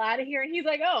 get the hell out of here. And he's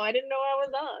like, oh, I didn't know I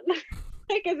was on.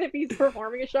 Like as if he's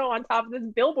performing a show on top of this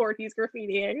billboard he's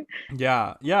graffitiing.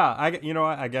 Yeah. You know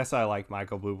what? I guess I like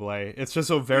Michael Bublé. It's just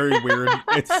a very weird.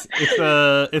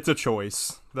 It's a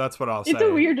choice. That's what I'll say. It's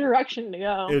a weird direction to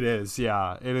go. It is.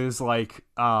 Yeah. It is like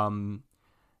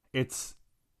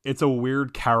it's a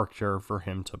weird character for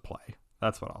him to play.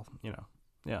 That's what I'll.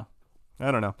 Yeah.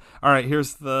 I don't know. All right.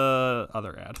 Here's the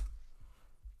other ad.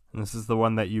 And this is the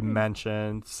one that you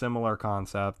mentioned, similar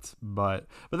concept, but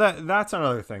that's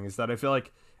another thing is that I feel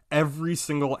like every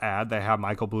single ad they have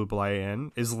Michael Bublé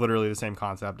in is literally the same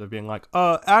concept of being like,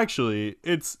 actually,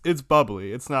 it's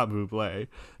Bubly, it's not Bublé.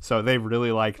 So they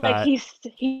really like that. Like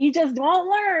he just won't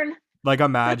learn. Like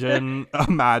imagine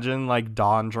like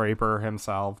Don Draper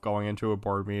himself going into a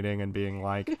board meeting and being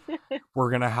like,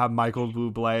 we're gonna have Michael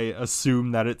Bublé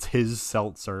assume that it's his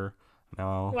seltzer.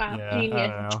 No. Wow, yeah, genius. I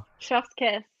don't know. Chef's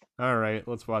kiss. All right,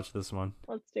 let's watch this one.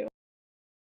 Let's do it.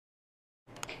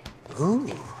 Ooh,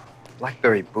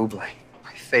 Blackberry Bublé,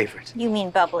 my favorite. You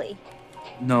mean Bubly.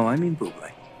 No, I mean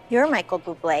Bublé. You're Michael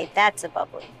Bublé. That's a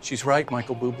Bubly. She's right,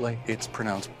 Michael Bublé. It's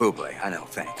pronounced Bublé. I know,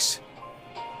 thanks.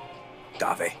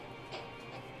 Dave.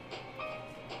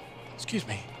 Excuse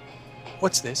me.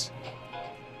 What's this?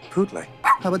 Poodle.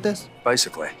 How about this?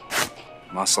 Bicycle.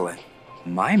 Muscle.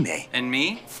 Mime. And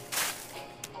me?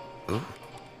 Ooh.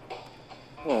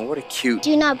 Oh, what a cute...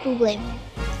 Do not Bubly.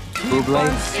 Bublé?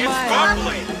 It's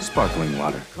Bubly! Sparkling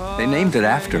water. They named it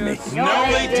after me. No,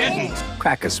 they didn't!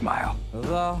 Crack a smile.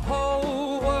 The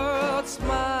whole world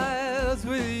smiles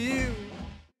with you.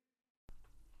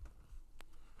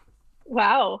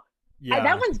 Wow. Yeah.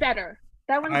 That one's better.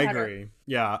 I agree.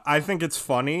 Yeah, I think it's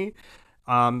funny,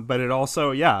 but it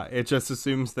also, it just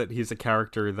assumes that he's a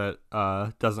character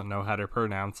that doesn't know how to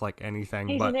pronounce like anything.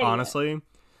 He's but honestly,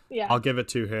 yeah, I'll give it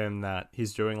to him that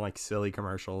he's doing like silly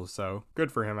commercials. So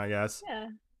good for him, I guess. Yeah.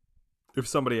 If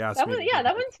somebody asks me,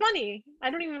 that one's funny. I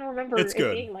don't even remember it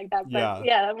being like that. But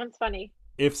yeah, that one's funny.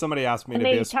 If somebody asked me to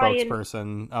be a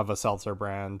spokesperson of a seltzer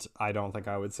brand, I don't think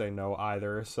I would say no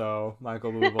either. So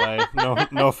Michael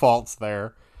Bublé, no faults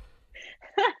there.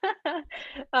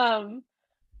 What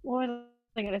was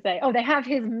I gonna say? Oh, they have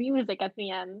his music at the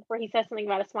end where he says something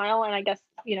about a smile, and I guess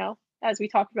as we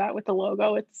talked about with the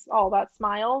logo, it's all about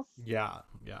smiles. Yeah.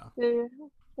 It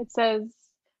says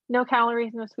no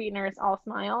calories, no sweeteners, all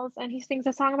smiles, and he sings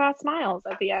a song about smiles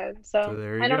at the end. So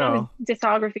there you I don't go. know his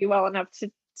discography well enough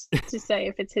to say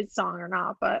if it's his song or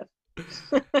not, but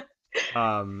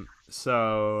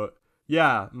so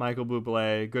yeah, Michael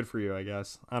Bublé, good for you, I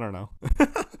guess. I don't know.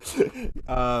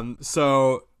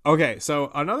 So Okay,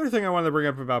 so another thing I wanted to bring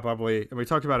up about Bubly, and we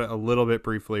talked about it a little bit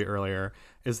briefly earlier,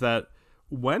 is that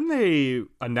when they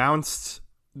announced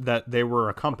that they were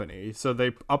a company, so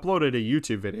they uploaded a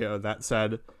YouTube video that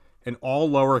said in all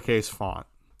lowercase font.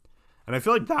 And I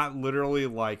feel like that literally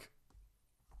like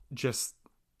just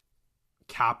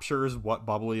captures what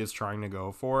Bubly is trying to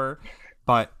go for,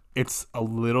 but it's a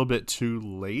little bit too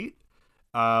late.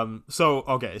 So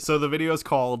the video is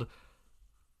called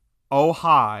 "Oh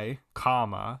Hi,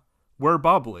 comma, we're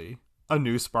Bubly, a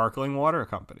new sparkling water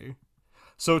company."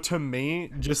 So to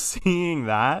me, just seeing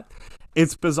that,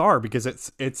 it's bizarre because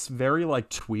it's very like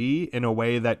twee in a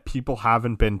way that people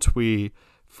haven't been twee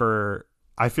for.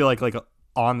 I feel like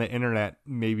on the internet,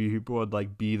 maybe people would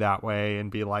like be that way and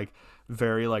be like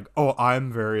very like, oh,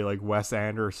 I'm very like Wes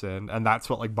Anderson, and that's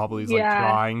what like Bubly's like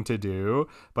trying to do,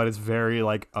 but it's very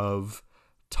like of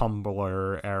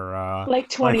Tumblr era, like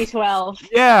 2012.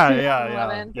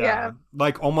 Yeah.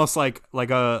 Like almost like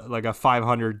a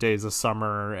 500 Days of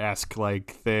Summer-esque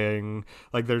like thing.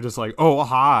 Like they're just like, oh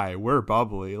hi, we're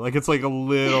Bubly. Like it's like a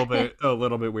little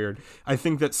bit weird. I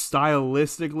think that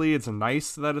stylistically it's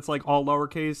nice that it's like all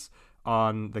lowercase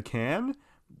on the can.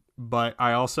 But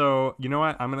I also, you know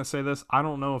what? I'm going to say this. I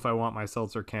don't know if I want my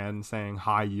seltzer can saying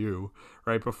hi you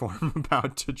right before I'm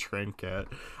about to drink it.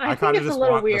 I kind of just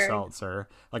want the seltzer.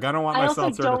 Like, I don't want my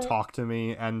seltzer to talk to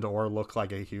me and or look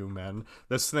like a human.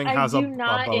 This thing has a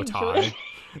bow tie.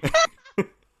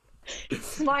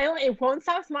 Smile. It won't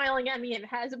stop smiling at me. It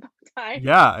has a bow tie.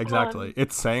 Yeah, exactly.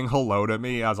 It's saying hello to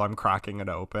me as I'm cracking it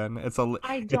open.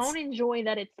 I don't enjoy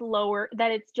that it's lower,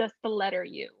 that it's just the letter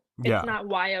U. It's not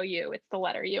Y-O-U, it's the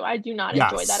letter U. I do not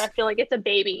enjoy that. I feel like it's a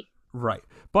baby. Right.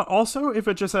 But also, if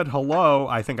it just said hello,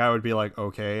 I think I would be like,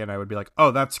 okay, and I would be like, oh,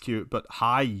 that's cute. But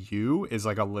hi, you is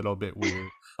like a little bit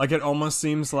weird. Like it almost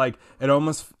seems like,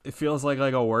 it feels like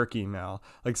a work email.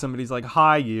 Like somebody's like,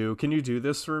 hi, you, can you do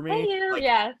this for me? Hey, you, like,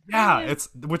 yeah. Yeah,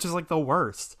 which is like the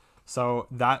worst. So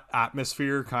that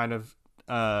atmosphere kind of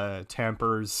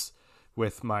tampers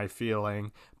with my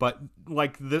feeling, but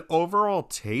like the overall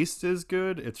taste is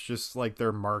good. It's just like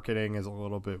their marketing is a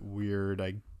little bit weird,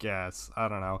 I guess. I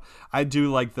don't know. I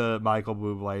do like the Michael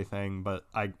Bublé thing, but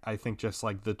I think just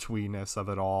like the tweeness of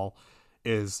it all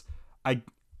is,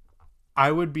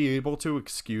 I would be able to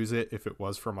excuse it if it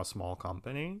was from a small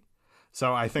company.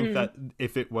 So I think that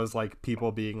if it was like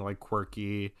people being like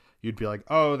quirky, you'd be like,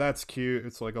 oh, that's cute.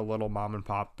 It's like a little mom and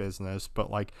pop business.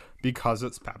 But like, because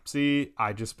it's Pepsi,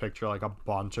 I just picture like a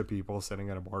bunch of people sitting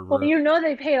in a boardroom. Well, you know,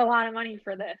 they paid a lot of money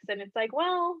for this. And it's like,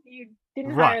 well, you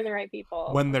didn't hire the right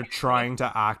people. When they're trying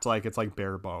to act like it's like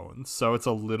bare bones. So it's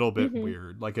a little bit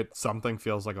weird. Like something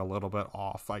feels like a little bit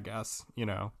off, I guess, you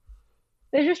know?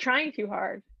 They're just trying too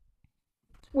hard,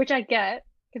 which I get.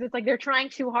 Because it's like they're trying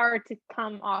too hard to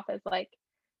come off as like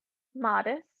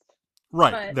modest.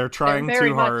 Right. They're trying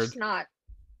too hard.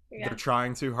 They're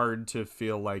trying too hard to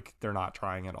feel like they're not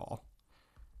trying at all.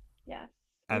 Yeah.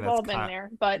 And we've all been there.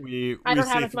 But I don't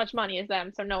have as much money as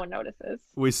them, so no one notices.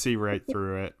 We see right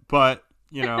through it. But,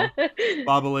 you know,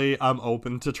 Bubly, I'm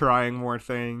open to trying more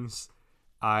things.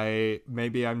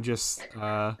 Maybe I just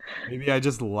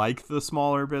like the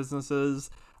smaller businesses.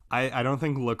 I don't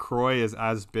think LaCroix is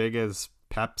as big as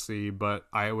Pepsi, but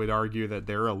I would argue that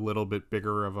they're a little bit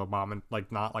bigger of a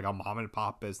not like a mom and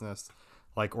pop business,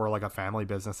 like, or like a family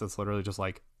business that's literally just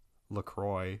like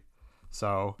LaCroix.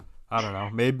 So I don't know.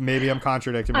 Maybe I'm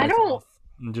contradicting myself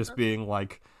and just being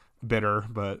like bitter,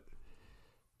 but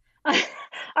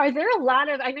are there a lot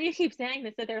of, I know you keep saying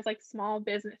this, that there's like small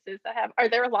businesses that have, are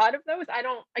there a lot of those?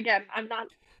 I'm not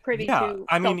privy to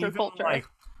seltzer culture.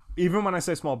 Even when I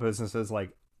say small businesses,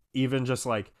 like even just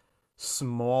like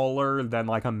smaller than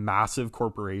like a massive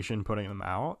corporation putting them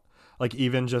out, like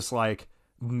even just like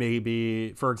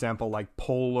maybe, for example, like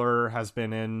Polar has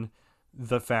been in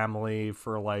the family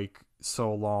for like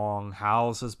so long,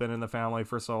 House has been in the family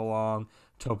for so long,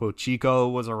 Topo Chico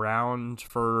was around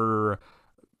for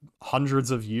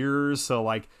hundreds of years, so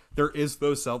like there is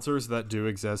those seltzers that do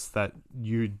exist that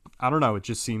I don't know, it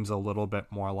just seems a little bit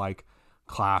more like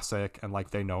classic and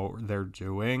like they know what they're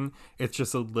doing. It's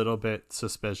just a little bit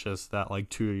suspicious that like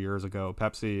 2 years ago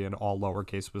Pepsi in all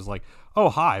lowercase was like, oh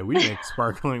hi, we make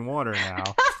sparkling water now,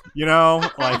 you know,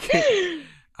 like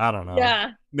I don't know.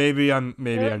 Yeah, maybe I'm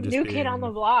just new kid on the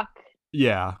block.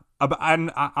 Yeah,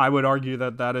 and I would argue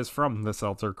that is from the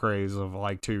seltzer craze of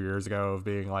like 2 years ago, of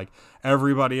being like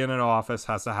everybody in an office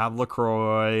has to have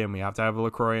LaCroix and we have to have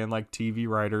LaCroix in like TV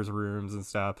writers' rooms and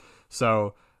stuff.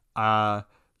 So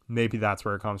maybe that's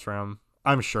where it comes from.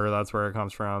 I'm sure that's where it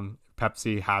comes from.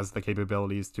 Pepsi has the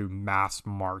capabilities to mass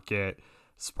market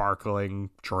sparkling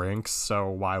drinks, so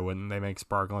why wouldn't they make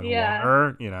sparkling Yeah.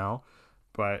 water,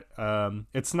 But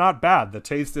it's not bad. The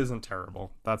taste isn't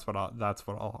terrible. That's what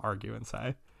I'll argue and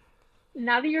say.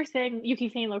 Now that you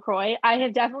keep saying LaCroix, I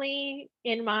have definitely,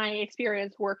 in my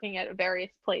experience working at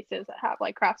various places that have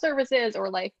like craft services or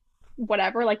like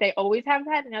whatever, like they always have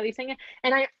that. And now they're saying it,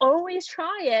 and I always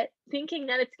try it thinking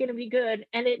that it's going to be good,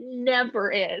 and it never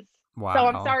is. Wow. So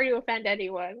I'm sorry to offend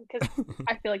anyone, because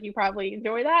I feel like you probably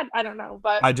enjoy that. I don't know,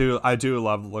 but I do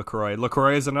love LaCroix.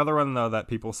 LaCroix is another one, though, that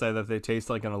people say that they taste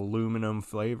like an aluminum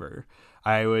flavor.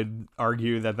 I would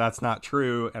argue that that's not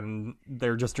true, and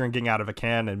they're just drinking out of a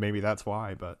can, and maybe that's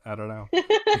why, but I don't know.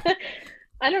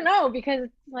 I don't know, because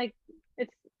like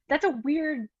that's a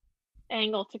weird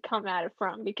angle to come at it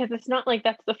from, because it's not like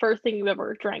that's the first thing you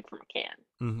ever drank from a can.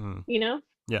 Mm-hmm.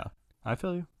 Yeah, I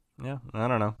feel you. Yeah, I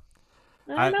don't know.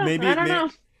 I don't know.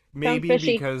 Maybe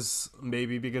because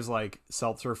like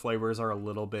seltzer flavors are a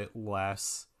little bit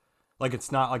less, like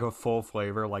it's not like a full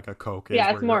flavor like a Coke is.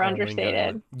 Yeah, it's more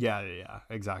understated. Yeah,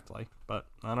 exactly. But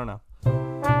I don't know.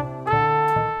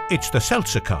 It's the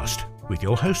Seltzer Cast with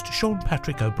your host Sean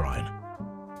Patrick O'Brien.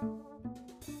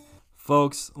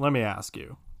 Folks, let me ask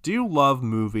you: do you love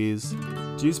movies?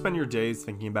 Do you spend your days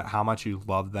thinking about how much you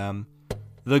love them?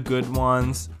 The good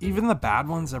ones, even the bad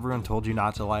ones everyone told you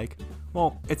not to like?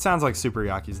 Well, it sounds like Super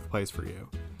Yaki's the place for you.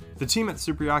 The team at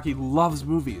Super Yaki loves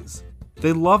movies.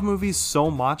 They love movies so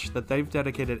much that they've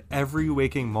dedicated every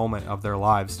waking moment of their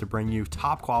lives to bring you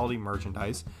top quality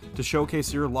merchandise to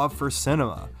showcase your love for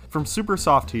cinema. From super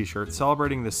soft t-shirts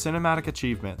celebrating the cinematic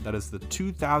achievement that is the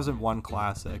 2001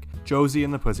 classic Josie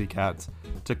and the Pussycats,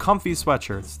 to comfy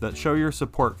sweatshirts that show your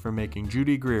support for making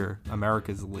Judy Greer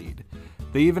America's lead.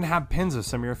 They even have pins of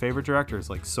some of your favorite directors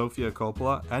like Sofia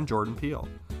Coppola and Jordan Peele.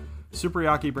 Super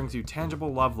Yaki brings you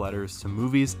tangible love letters to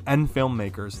movies and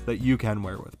filmmakers that you can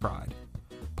wear with pride.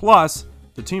 Plus,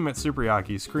 the team at Super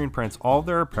Yaki screen prints all of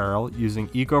their apparel using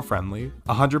eco-friendly,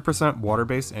 100%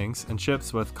 water-based inks and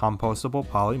ships with compostable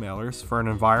poly mailers for an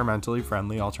environmentally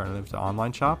friendly alternative to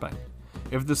online shopping.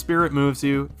 If the spirit moves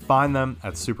you, find them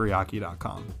at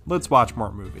superyaki.com. Let's watch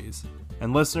more movies.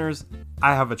 And listeners,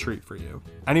 I have a treat for you.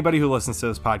 Anybody who listens to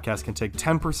this podcast can take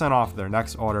 10% off their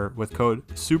next order with code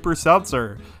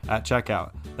SUPERSELTZER at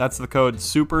checkout. That's the code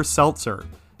SUPERSELTZER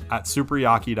at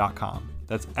superyaki.com.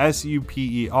 That's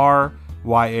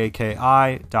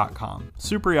SUPERYAKI.com.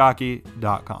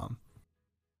 superyaki.com.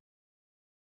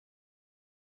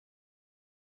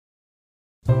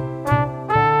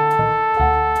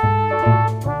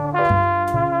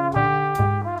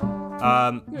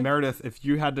 Meredith, if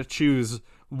you had to choose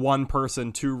one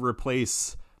person to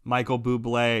replace Michael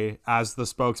Bublé as the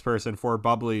spokesperson for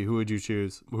Bubly, who would you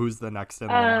choose? Who's the next in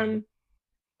line?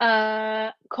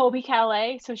 Colby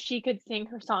Calais, so she could sing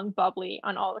her song Bubly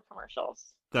on all the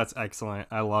commercials. That's excellent.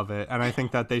 I love it. And I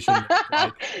think that they should make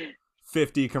like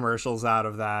 50 commercials out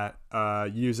of that,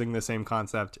 using the same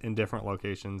concept in different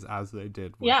locations as they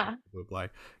did with Bublé.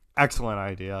 Excellent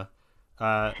idea.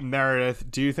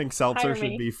 Meredith, do you think seltzer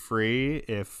should be free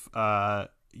if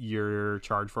you're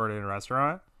charged for it in a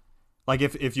restaurant? Like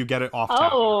if you get it off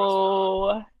tap?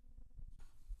 Oh,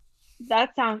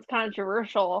 that sounds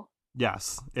controversial.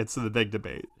 Yes, it's the big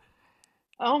debate.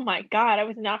 Oh my God, I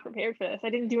was not prepared for this.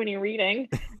 I didn't do any reading.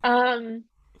 You're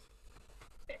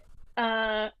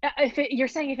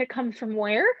saying if it comes from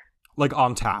where? Like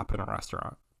on tap in a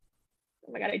restaurant.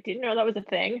 Oh my God, I didn't know that was a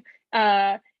thing.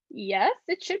 Yes,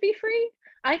 it should be free.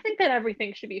 I think that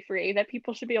everything should be free, that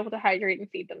people should be able to hydrate and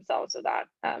feed themselves without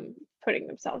putting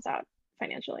themselves out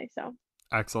financially. So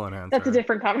excellent answer. That's a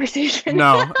different conversation.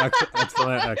 No,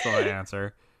 excellent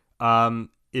answer.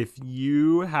 If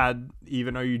you had,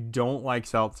 even though you don't like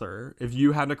seltzer, if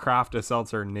you had to craft a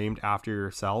seltzer named after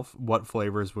yourself, what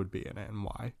flavors would be in it and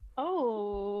why?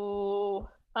 Oh,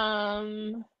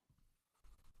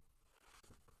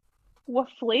 what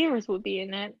flavors would be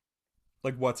in it?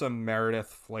 Like, what's a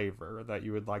Meredith flavor that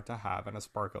you would like to have in a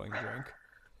sparkling drink?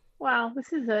 Wow,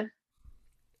 this is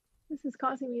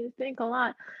causing me to think a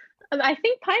lot. I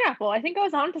think pineapple. I think I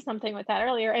was onto something with that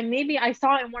earlier, and maybe I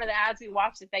saw in one of the ads we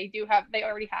watched that they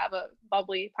already have a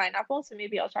bubbly pineapple, so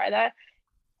maybe I'll try that.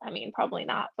 I mean, probably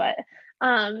not, but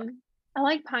I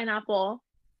like pineapple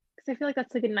because I feel like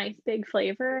that's like a nice big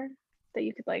flavor that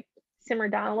you could like simmer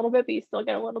down a little bit, but you still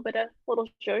get a little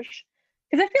zhuzh.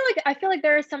 Because I feel like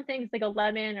there are some things like a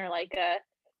lemon or like a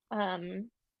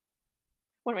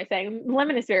what am I saying?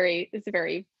 Lemon is a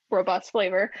very robust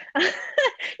flavor.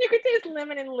 You could taste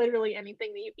lemon in literally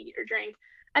anything that you eat or drink.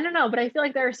 I don't know, but I feel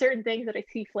like there are certain things that I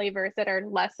see flavors that are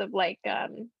less of like I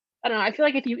don't know. I feel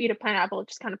like if you eat a pineapple, it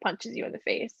just kind of punches you in the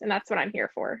face, and that's what I'm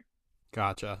here for.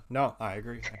 Gotcha. No, I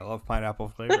agree. I love pineapple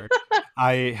flavor.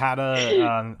 I had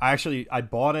I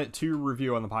bought it to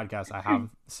review on the podcast. I have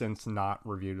since not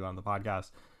reviewed it on the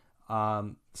podcast.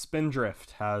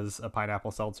 Spindrift has a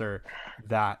pineapple seltzer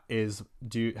that is.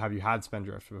 Have you had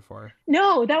Spindrift before?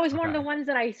 No, that was one of the Okay. ones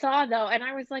that I saw though, and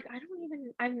I was like,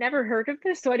 I've never heard of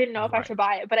this, so I didn't know if I Right. should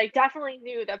buy it. But I definitely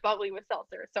knew that Bubly was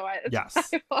seltzer, so Yes.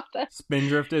 I bought that.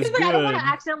 Spindrift is Because like I don't want to good.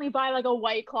 accidentally buy like a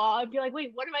White Claw and be like,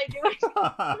 wait, what am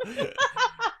I doing?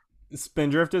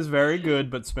 Spindrift is very good,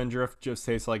 but Spindrift just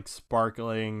tastes like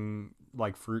sparkling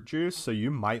like fruit juice, so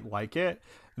you might like it.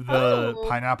 The Oh.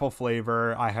 pineapple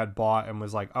flavor I had bought and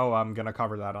was like, oh, I'm gonna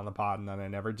cover that on the pod, and then I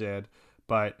never did.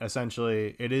 But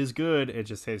essentially, it is good. It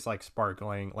just tastes like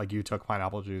sparkling, like you took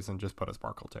pineapple juice and just put a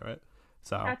sparkle to it.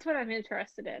 So That's what I'm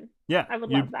interested in. yeah, I would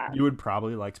you, love that. You would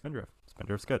probably like Spindrift.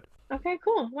 Spindrift's good. Okay,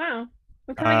 cool. Wow.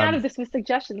 We're coming out of this with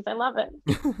suggestions. I love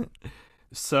it.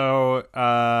 So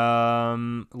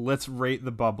let's rate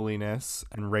the bubbliness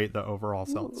and rate the overall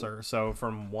seltzer. So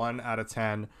from 1 out of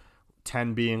 10,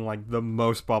 10 being like the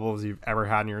most bubbles you've ever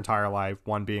had in your entire life,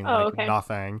 1 being like okay.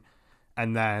 nothing,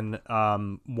 and then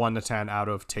 1 to 10 out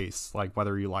of taste, like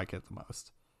whether you like it the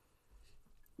most.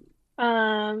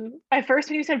 At first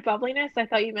when you said bubbliness, I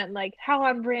thought you meant like how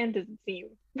on brand does it seem?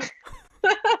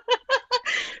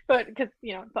 But because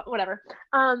but whatever.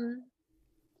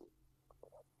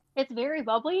 It's very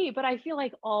bubbly, but I feel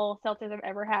like all seltzers I've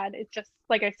ever had, it's just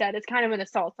like I said, it's kind of an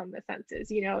assault on the senses.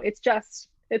 It's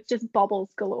just bubbles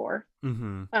galore.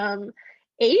 Mm-hmm.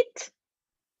 8?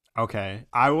 Okay,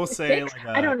 I will say 6?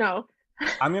 like I don't know.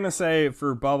 I'm gonna say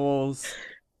for bubbles,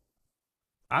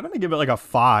 I'm gonna give it like a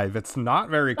 5. It's not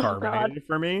very carbonated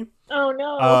for me. Oh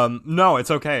no. No,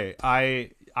 it's okay.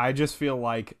 I just feel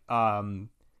like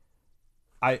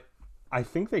I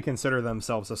think they consider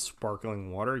themselves a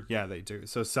sparkling water. Yeah, they do.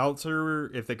 So seltzer,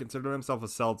 if they consider themselves a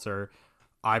seltzer,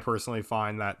 I personally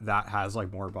find that has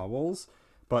like more bubbles,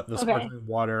 but the sparkling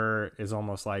water is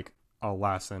almost like a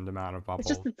lessened amount of bubbles.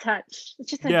 It's just a touch.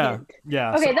 It's just a hint.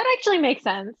 Yeah. Okay, So, that actually makes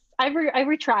sense. I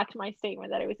retract my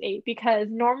statement that it was 8 because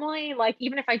normally, like,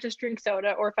 even if I just drink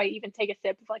soda or if I even take a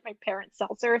sip of like my parents'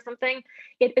 seltzer or something,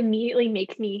 it immediately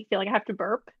makes me feel like I have to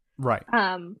burp. right.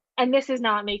 And this is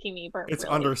not making me burp. It's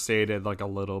really. understated like a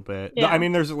little bit. Yeah. I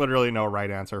mean, there's literally no right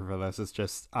answer for this. It's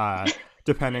just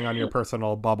depending on your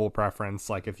personal bubble preference,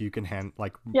 like if you can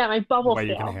Yeah, my bubble way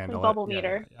you scale, can handle my bubble it.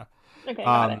 meter. Yeah. Okay,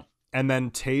 got it. And then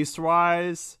taste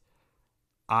wise,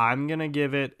 I'm gonna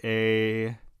give it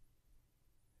a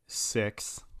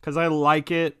 6 because I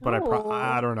like it, but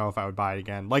I don't know if I would buy it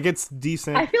again. Like it's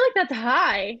decent. I feel like that's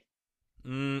high.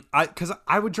 Because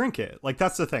I would drink it. Like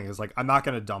that's the thing is like I'm not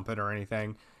gonna dump it or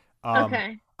anything.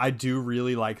 Okay. I do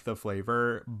really like the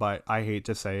flavor, but I hate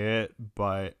to say it,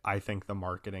 but I think the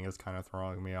marketing is kind of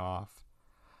throwing me off.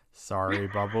 Sorry,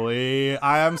 Bubly.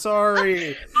 I am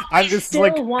sorry. I just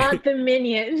Still want the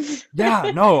minions.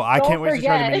 Yeah, no, I Don't can't wait to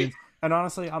try the forget. minions. And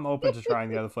honestly, I'm open to trying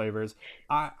the other flavors.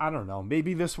 I don't know.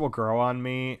 Maybe this will grow on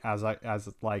me as I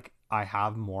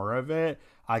have more of it.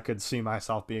 I could see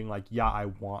myself being like, yeah, I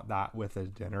want that with a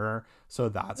dinner. So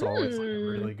that's always like a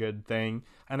really good thing.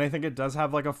 And I think it does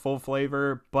have like a full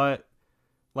flavor, but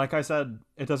like I said,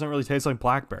 it doesn't really taste like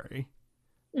Blackberry.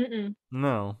 Mm-mm.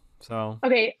 No. So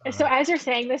Okay, so as you're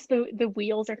saying this, the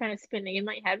wheels are kind of spinning in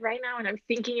my head right now, and I'm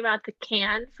thinking about the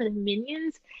can for the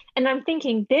minions, and I'm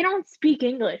thinking they don't speak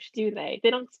English, do they?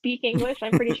 They don't speak English,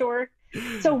 I'm pretty sure.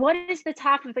 So what is the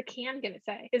top of the can gonna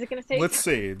say? Is it gonna say? let's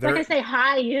see. It's not gonna say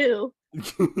hi you.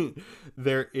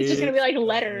 There It's just gonna be like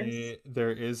letters.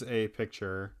 There is a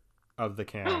picture of the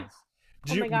cans.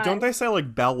 Oh my God. Don't they say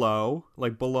like bellow,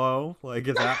 like below? Like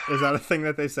is that a thing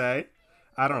that they say?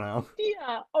 I don't know.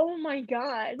 Yeah. Oh my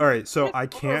God. All right, so That's I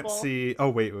can't horrible. see. Oh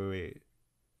wait.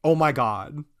 Oh my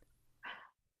God.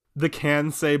 The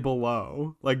can say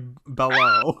below, like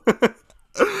bellow.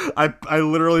 I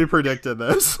literally predicted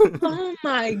this. Oh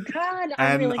my God.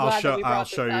 I'm And really glad that we brought I'll this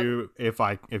show up. you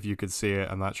if you could see it.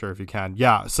 I'm not sure if you can.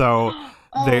 Yeah, so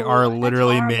they are Oh, that's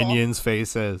literally horrible. minions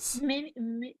faces. Mini.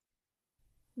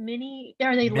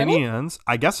 Are they little? Minions?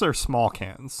 I guess they're small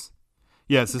cans.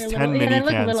 Yeah, it says They're 10 little- yeah, mini they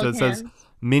look cans. So little it says cans.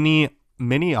 minions.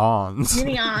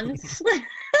 Minions. I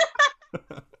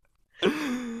can't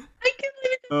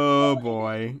believe it's Oh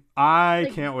boy. I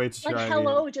Like- can't wait to like try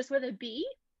hello just with a B.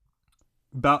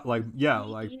 like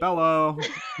bellow.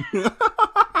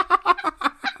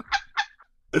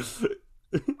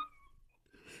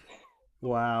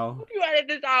 Wow. You edit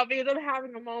this out because I'm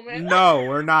having a moment. No,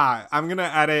 we're not. I'm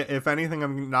gonna edit. If anything,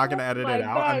 I'm not gonna edit my it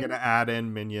out. I'm God. gonna add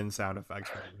in minion sound effects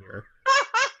right here.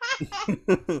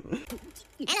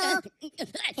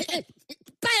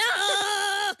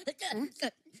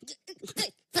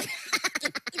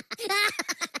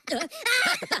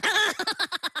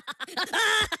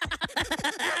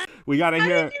 We gotta How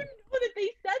hear. did you know that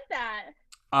they said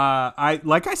that?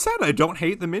 Like I said, I don't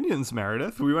hate the Minions,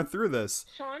 Meredith. We went through this.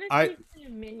 Sean is I basically a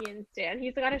Minion stan.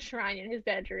 He's got a shrine in his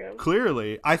bedroom.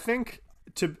 clearly, I think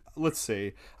let's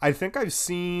see. I think I've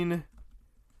seen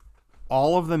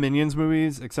all of the Minions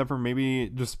movies except for maybe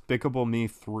Despicable Me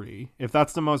 3. If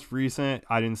that's the most recent,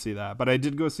 I didn't see that, but I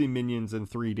did go see Minions in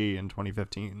 3D in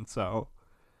 2015. So,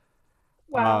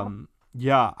 Wow.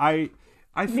 yeah, I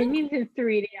think Minions in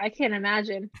 3D. I can't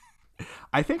imagine.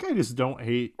 I think I just don't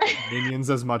hate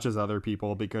Minions as much as other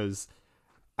people because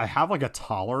I have like a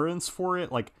tolerance for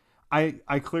it. Like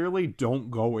I clearly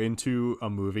don't go into a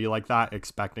movie like that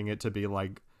expecting it to be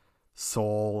like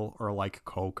Soul or like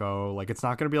Coco. Like it's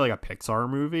not going to be like a Pixar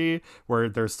movie where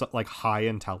there's like high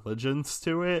intelligence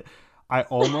to it. I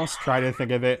almost try to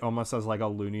think of it almost as like a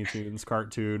Looney Tunes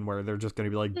cartoon where they're just going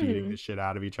to be like beating the shit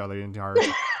out of each other the entire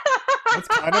time. That's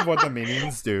kind of what the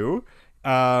Minions do.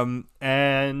 And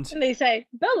they say,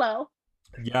 Billo.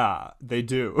 yeah, they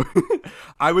do.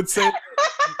 I would say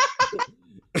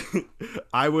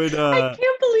I would I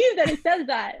can't believe that it says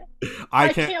that. I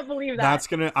can't believe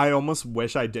that. I almost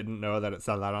wish I didn't know that it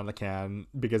said that on the can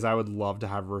because I would love to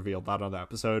have revealed that on the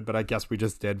episode, but I guess we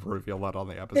just did reveal that on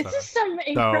the episode. This is some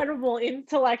incredible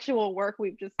intellectual work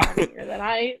we've just done here that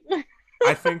I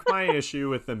think my issue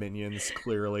with the Minions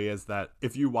clearly is that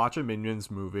if you watch a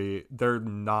Minions movie, they're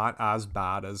not as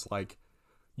bad as like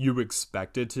you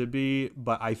expect it to be,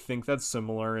 but I think that's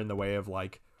similar in the way of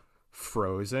like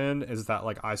Frozen is that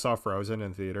like I saw Frozen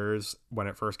in theaters when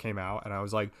it first came out and I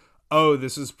was like, oh,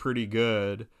 this is pretty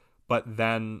good, but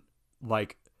then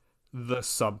like the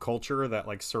subculture that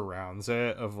like surrounds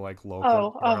it of like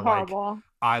local horrible. Like,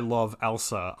 I love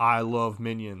Elsa, I love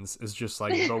Minions is just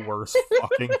like the worst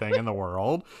fucking thing in the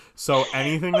world. So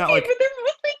anything that like but they're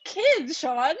mostly kids,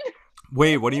 Sean.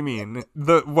 Wait, what do you mean?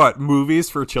 The what movies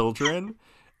for children?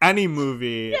 Any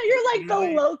movie. Yeah, you're like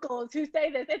the locals who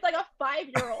say this. It's like a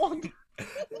 5-year-old.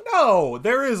 No,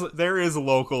 there is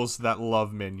locals that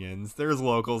love Minions. There's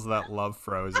locals that love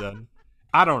Frozen.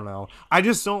 I don't know. I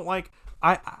just don't like.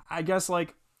 I guess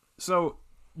like so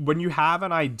when you have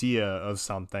an idea of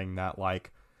something that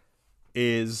like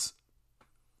is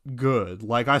good,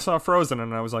 like I saw Frozen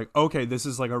and I was like, okay, this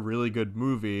is like a really good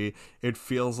movie. It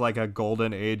feels like a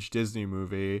golden age Disney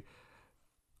movie.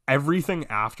 Everything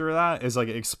after that is like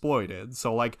exploited.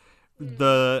 So like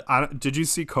did you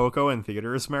see Coco in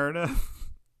theaters, Meredith?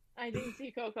 I didn't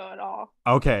see Coco at all.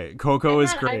 Okay, Coco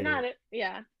is great.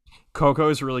 Yeah. Coco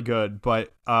is really good,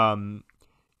 but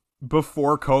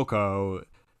before Coco,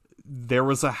 there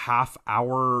was a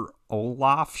half-hour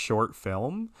Olaf short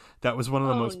film that was one of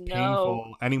the most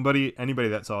painful. Anybody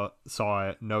that saw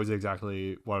it knows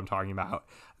exactly what I'm talking about.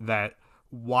 That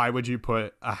why would you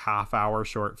put a half-hour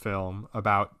short film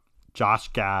about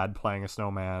Josh Gad playing a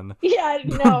snowman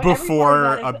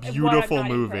before a beautiful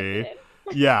movie?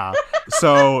 Yeah.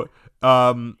 So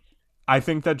I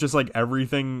think that just like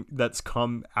everything that's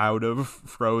come out of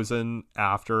Frozen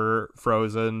after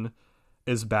Frozen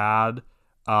is bad.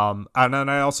 And then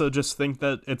I also just think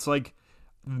that it's like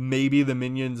maybe the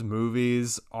Minions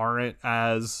movies aren't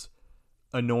as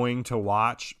annoying to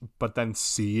watch, but then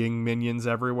seeing Minions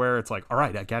everywhere, it's like, all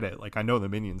right, I get it. Like I know the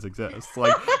Minions exist.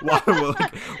 Like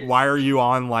why are you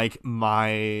on like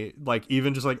my like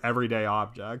even just like everyday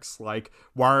objects? Like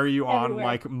why are you on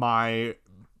like my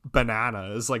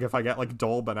bananas? Like if I get like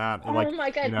Dole banana, oh like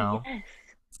my god, you know, yes.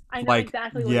 I know like,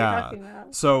 exactly what you're talking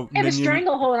about. So they have a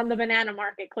stranglehold on the banana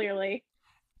market, clearly.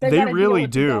 They really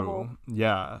do.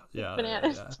 Yeah.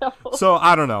 So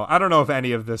I don't know. I don't know if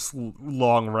any of this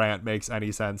long rant makes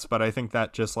any sense, but I think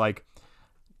that just like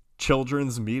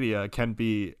children's media can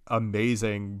be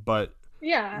amazing, but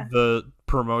the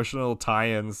promotional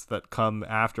tie-ins that come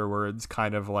afterwards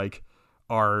kind of like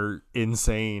are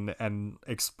insane and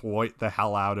exploit the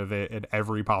hell out of it in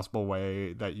every possible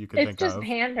way that you can think of. It's just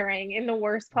pandering in the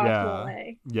worst possible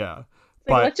way. Yeah.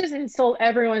 Like, let's just insult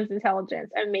everyone's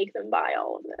intelligence and make them buy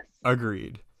all of this.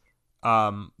 Agreed.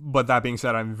 But that being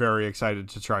said, I'm very excited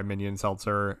to try Minion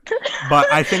Seltzer. But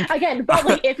I think again,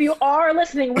 Bubly, if you are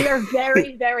listening, we are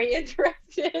very, very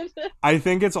interested. I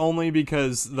think it's only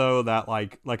because though that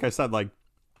like I said, like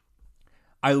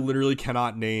I literally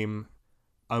cannot name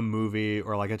a movie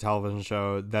or like a television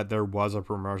show that there was a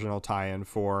promotional tie-in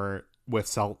for with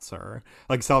seltzer.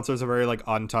 Like seltzer's a very like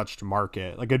untouched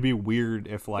market. Like it'd be weird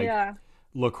if like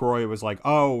LaCroix was like,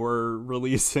 oh, we're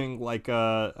releasing like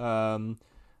a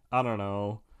I don't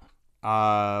know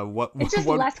it's just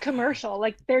less commercial.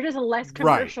 Like they're just less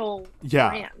commercial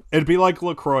brands. It'd be like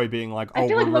LaCroix being like, oh, I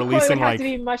feel we're like LaCroix releasing would have like to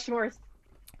be much more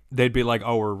They'd be like,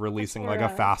 oh, we're releasing like a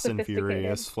Fast and sophisticated.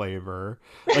 Furious flavor.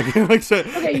 Like so.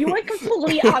 Okay, you went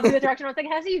completely opposite direction. I was like,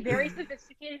 it has to be very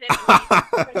sophisticated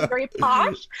and very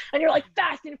posh. And you're like,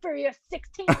 Fast and Furious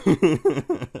 16.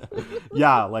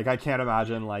 Yeah, like I can't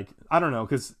imagine, like, I don't know,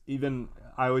 because even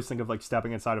I always think of like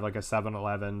stepping inside of like a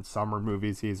 7-Eleven summer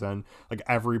movie season. Like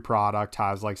every product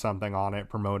has like something on it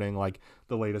promoting like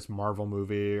the latest Marvel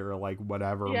movie or like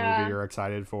whatever movie you're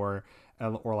excited for,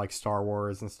 or like Star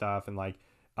Wars and stuff. And like,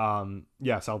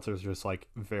 seltzer's just like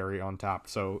very untapped.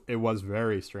 So it was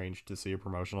very strange to see a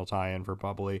promotional tie-in for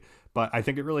Bubly, but I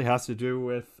think it really has to do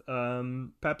with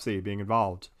Pepsi being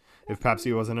involved. If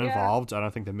Pepsi wasn't involved, I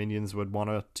don't think the Minions would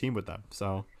want to team with them.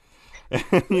 So,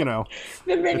 you know,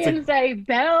 the Minions say,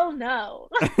 Bell, no.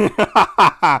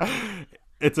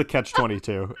 It's a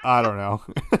catch-22. I don't know.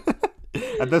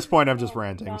 At this point, I'm just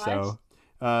ranting. Gosh. So,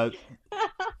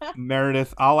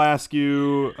 Meredith, I'll ask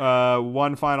you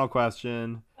one final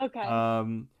question. Okay.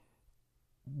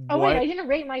 Wait, I didn't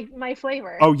rate my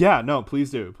flavor. Oh yeah, no,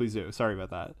 please do. Sorry about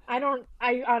that.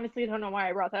 I honestly don't know why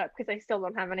I brought that up because I still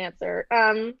don't have an answer.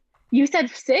 You said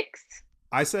 6?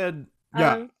 I said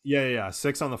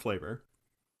 6 on the flavor.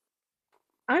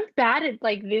 I'm bad at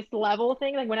like this level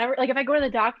thing. Like whenever, like if I go to the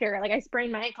doctor, like I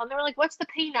sprained my ankle and they were like, what's the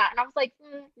pain at? And I was like,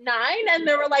 9. And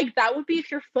they were like, that would be if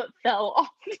your foot fell off.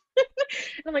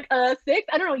 And I'm like, 6?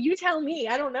 I don't know. You tell me.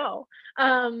 I don't know.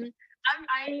 I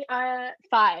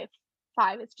 5.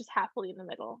 5. It's just happily in the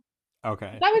middle.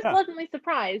 Okay. I was pleasantly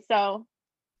surprised. So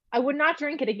I would not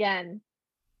drink it again.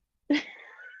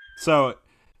 So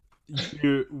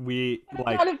I'm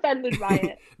not offended by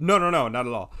it. No, not at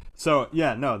all. So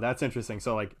yeah, no, that's interesting.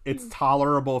 So like it's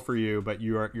tolerable for you, but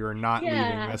you're not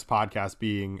leaving this podcast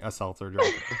being a seltzer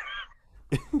drinker.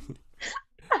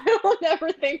 I will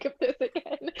never think of this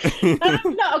again.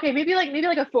 No, okay, maybe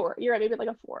like a 4. You're right, maybe like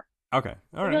a 4. Okay,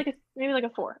 all right. Maybe like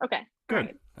a 4. Okay, good.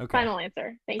 Right. Okay. Final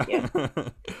answer. Thank you.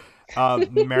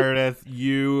 Meredith,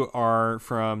 you are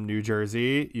from New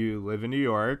Jersey. You live in New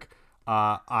York.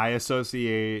 I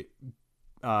associate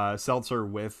seltzer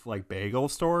with like bagel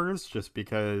stores just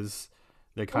because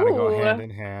they kind of go hand in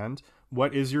hand.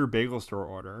 What is your bagel store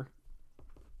order?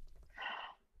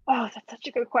 Oh, that's such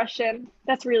a good question.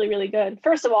 That's really, really good.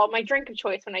 First of all, my drink of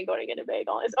choice when I go to get a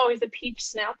bagel is always a peach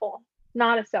Snapple,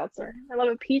 not a seltzer. I love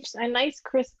a nice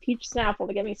crisp peach Snapple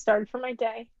to get me started for my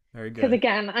day. Very good. Because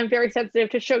again, I'm very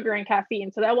sensitive to sugar and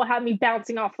caffeine, so that will have me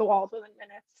bouncing off the walls within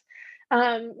minutes.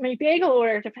 My bagel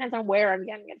order depends on where I'm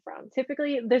getting it from.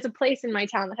 Typically, there's a place in my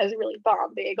town that has really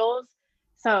bomb bagels.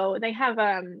 So they have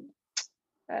a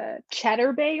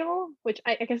cheddar bagel, which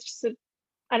I guess just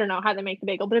I don't know how they make the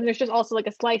bagel, but then there's just also like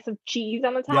a slice of cheese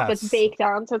on the top that's baked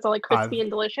on, so it's all like crispy and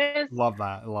delicious. Love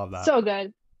that. So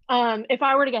good. If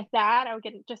I were to get that, I would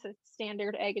get just a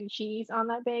standard egg and cheese on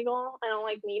that bagel. I don't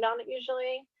like meat on it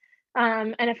usually.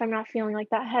 And if I'm not feeling like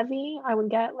that heavy, I would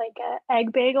get like an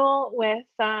egg bagel with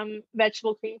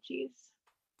vegetable cream cheese.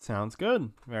 Sounds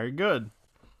good. Very good.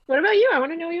 What about you? I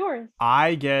want to know yours.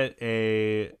 I get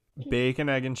a bacon,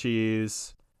 egg, and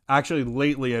cheese. Actually,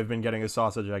 lately I've been getting a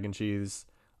sausage, egg, and cheese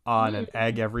on an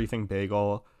egg everything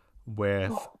bagel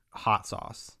with hot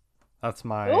sauce. That's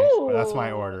my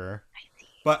order.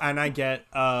 And I get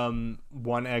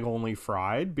one egg only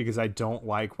fried because I don't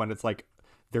like when it's like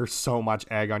there's so much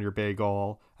egg on your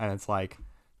bagel and it's like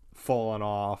falling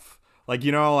off. Like,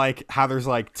 you know, like how there's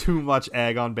like too much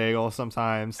egg on bagels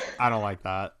sometimes. I don't like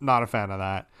that. Not a fan of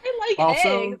that. I like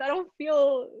eggs. I don't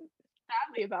feel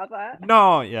sadly about that.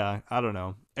 No, yeah, I don't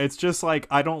know. It's just like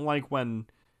I don't like when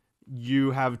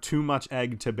you have too much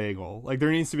egg to bagel. Like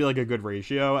there needs to be like a good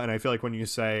ratio, and I feel like when you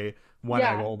say one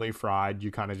egg only fried,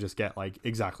 you kind of just get like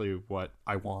exactly what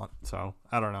I want. So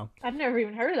I don't know. I've never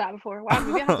even heard of that before. Wow,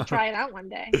 maybe I have to try it out one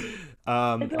day.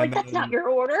 I'd be like, that's not your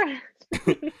order.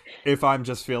 If I'm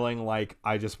just feeling like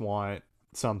I just want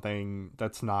something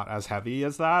that's not as heavy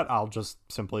as that, I'll just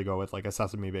simply go with like a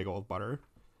sesame bagel with butter.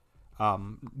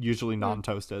 Usually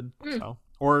non-toasted. So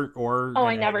or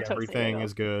I never toast everything bagels.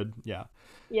 Is good.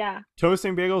 Yeah.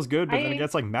 Toasting bagel is good, but then it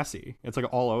gets like messy. It's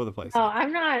like all over the place. Oh,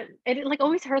 I'm not. It like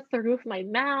always hurts the roof of my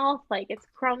mouth. Like it's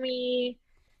crummy.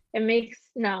 It makes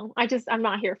I'm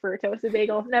not here for a toasted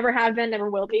bagel. Never have been. Never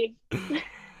will be.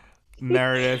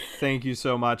 Meredith, thank you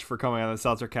so much for coming on the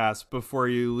Seltzer Cast. Before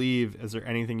you leave, is there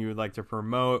anything you would like to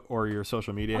promote or your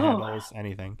social media handles?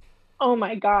 Anything? Oh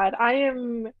my God, I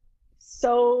am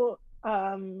so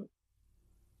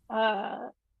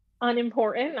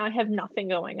unimportant. I have nothing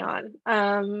going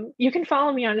on. You can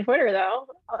follow me on Twitter though.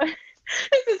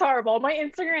 This is horrible. My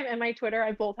Instagram and my Twitter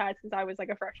I both had since I was like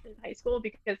a freshman in high school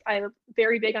because I'm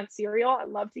very big on cereal. I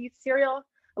love to eat cereal.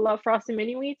 I love Frosted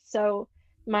Mini Wheats. So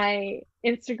my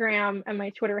Instagram and my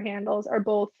Twitter handles are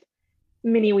both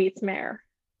Mini Wheats Mare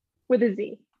with a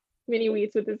Z. Mini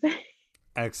Wheats with a Z.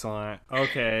 Excellent.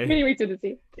 Okay. Mini Wheats with a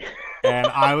Z. And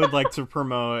I would like to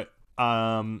promote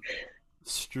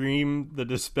stream the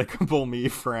Despicable Me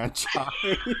franchise.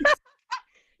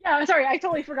 Yeah, sorry, I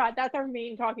totally forgot. That's our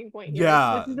main talking point here.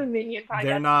 Yeah. This is a Minion podcast.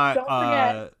 They're not Don't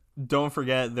forget. don't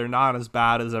forget, they're not as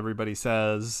bad as everybody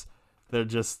says. They're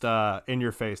just in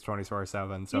your face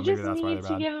 24/7. So You maybe just that's why need they're to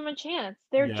bad. give them a chance.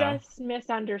 They're Yeah. just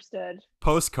misunderstood.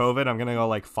 Post COVID, I'm gonna go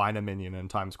like find a minion in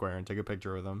Times Square and take a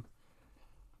picture with them.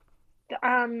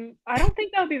 I don't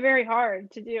think that would be very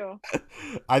hard to do.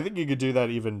 I think you could do that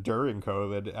even during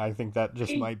COVID. I think that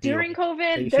just might be During like,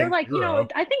 COVID, they're patient like, zero.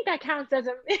 I think that counts as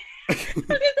a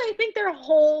I think their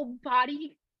whole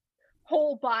body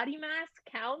mass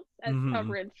counts as Mhm.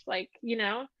 coverage, like,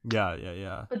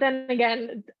 Yeah. But then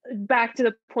again, back to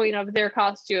the point of their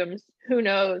costumes, who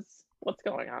knows what's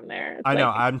going on there. It's I know,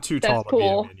 like, I'm too that's tall to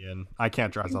cool. be a minion. I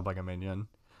can't dress up like a minion.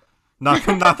 Not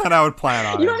that I would plan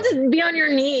on You it. don't have to be on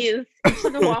your knees. You just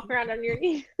have to walk around on your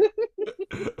knees.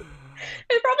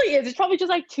 It probably is. It's probably just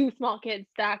like two small kids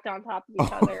stacked on top of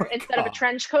each other. Instead of a God.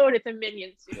 trench coat, it's a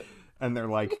minion suit. And they're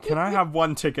like, "Can I have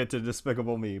one ticket to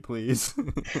Despicable Me, please?"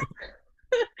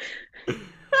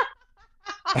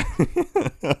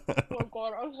 Oh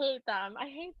god, I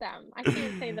hate them. I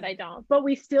can't say that I don't. But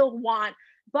we still want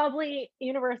Bubly,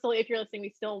 Universal, if you're listening, we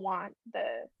still want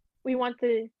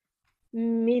the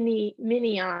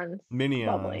minions. Minions,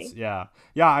 Bubbly. yeah.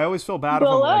 I always feel bad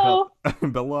Below. if I'm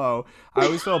like below. I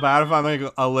always feel bad if I'm like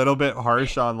a little bit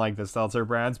harsh on like the seltzer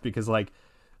brands because like,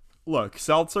 look,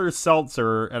 seltzer's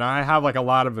seltzer, and I have like a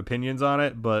lot of opinions on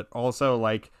it, but also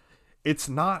like, it's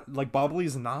not like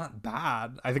Bubbly's not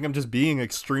bad. I think I'm just being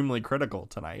extremely critical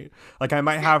tonight. Like I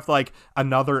might have like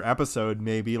another episode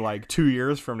maybe like 2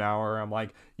 years from now where I'm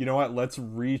like, you know what? Let's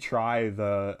retry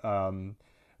the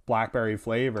Blackberry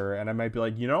flavor, and I might be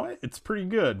like, you know what, it's pretty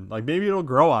good. Like maybe it'll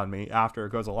grow on me after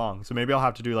it goes along, so maybe I'll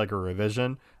have to do like a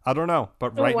revision. I don't know,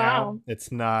 but right now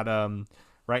it's not.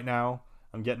 Right now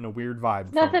I'm getting a weird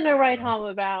vibe. Nothing to write home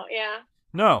about. Yeah.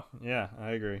 No, yeah,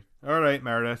 I agree. All right,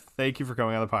 Meredith, thank you for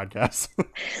coming on the podcast.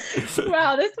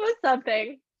 Wow, this was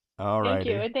something. All right, Thank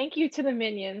you, and thank you to the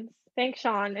minions. Thanks,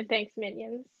 Sean, and thanks,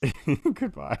 minions.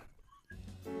 Goodbye.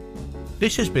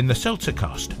 This has been the Seltzer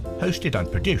Cast, hosted and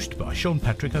produced by Sean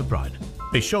Patrick O'Brien.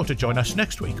 Be sure to join us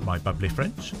next week, my bubbly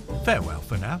friends. Farewell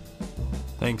for now.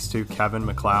 Thanks to Kevin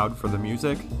MacLeod for the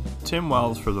music, Tim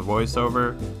Wells for the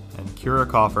voiceover, and Kira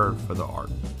Coffer for the art.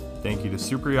 Thank you to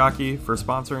Superyaki for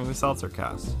sponsoring the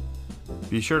Seltzercast.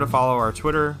 Be sure to follow our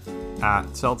Twitter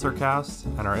 @SeltzerCast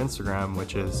and our Instagram,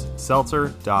 which is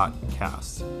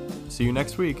seltzer.cast. See you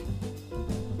next week.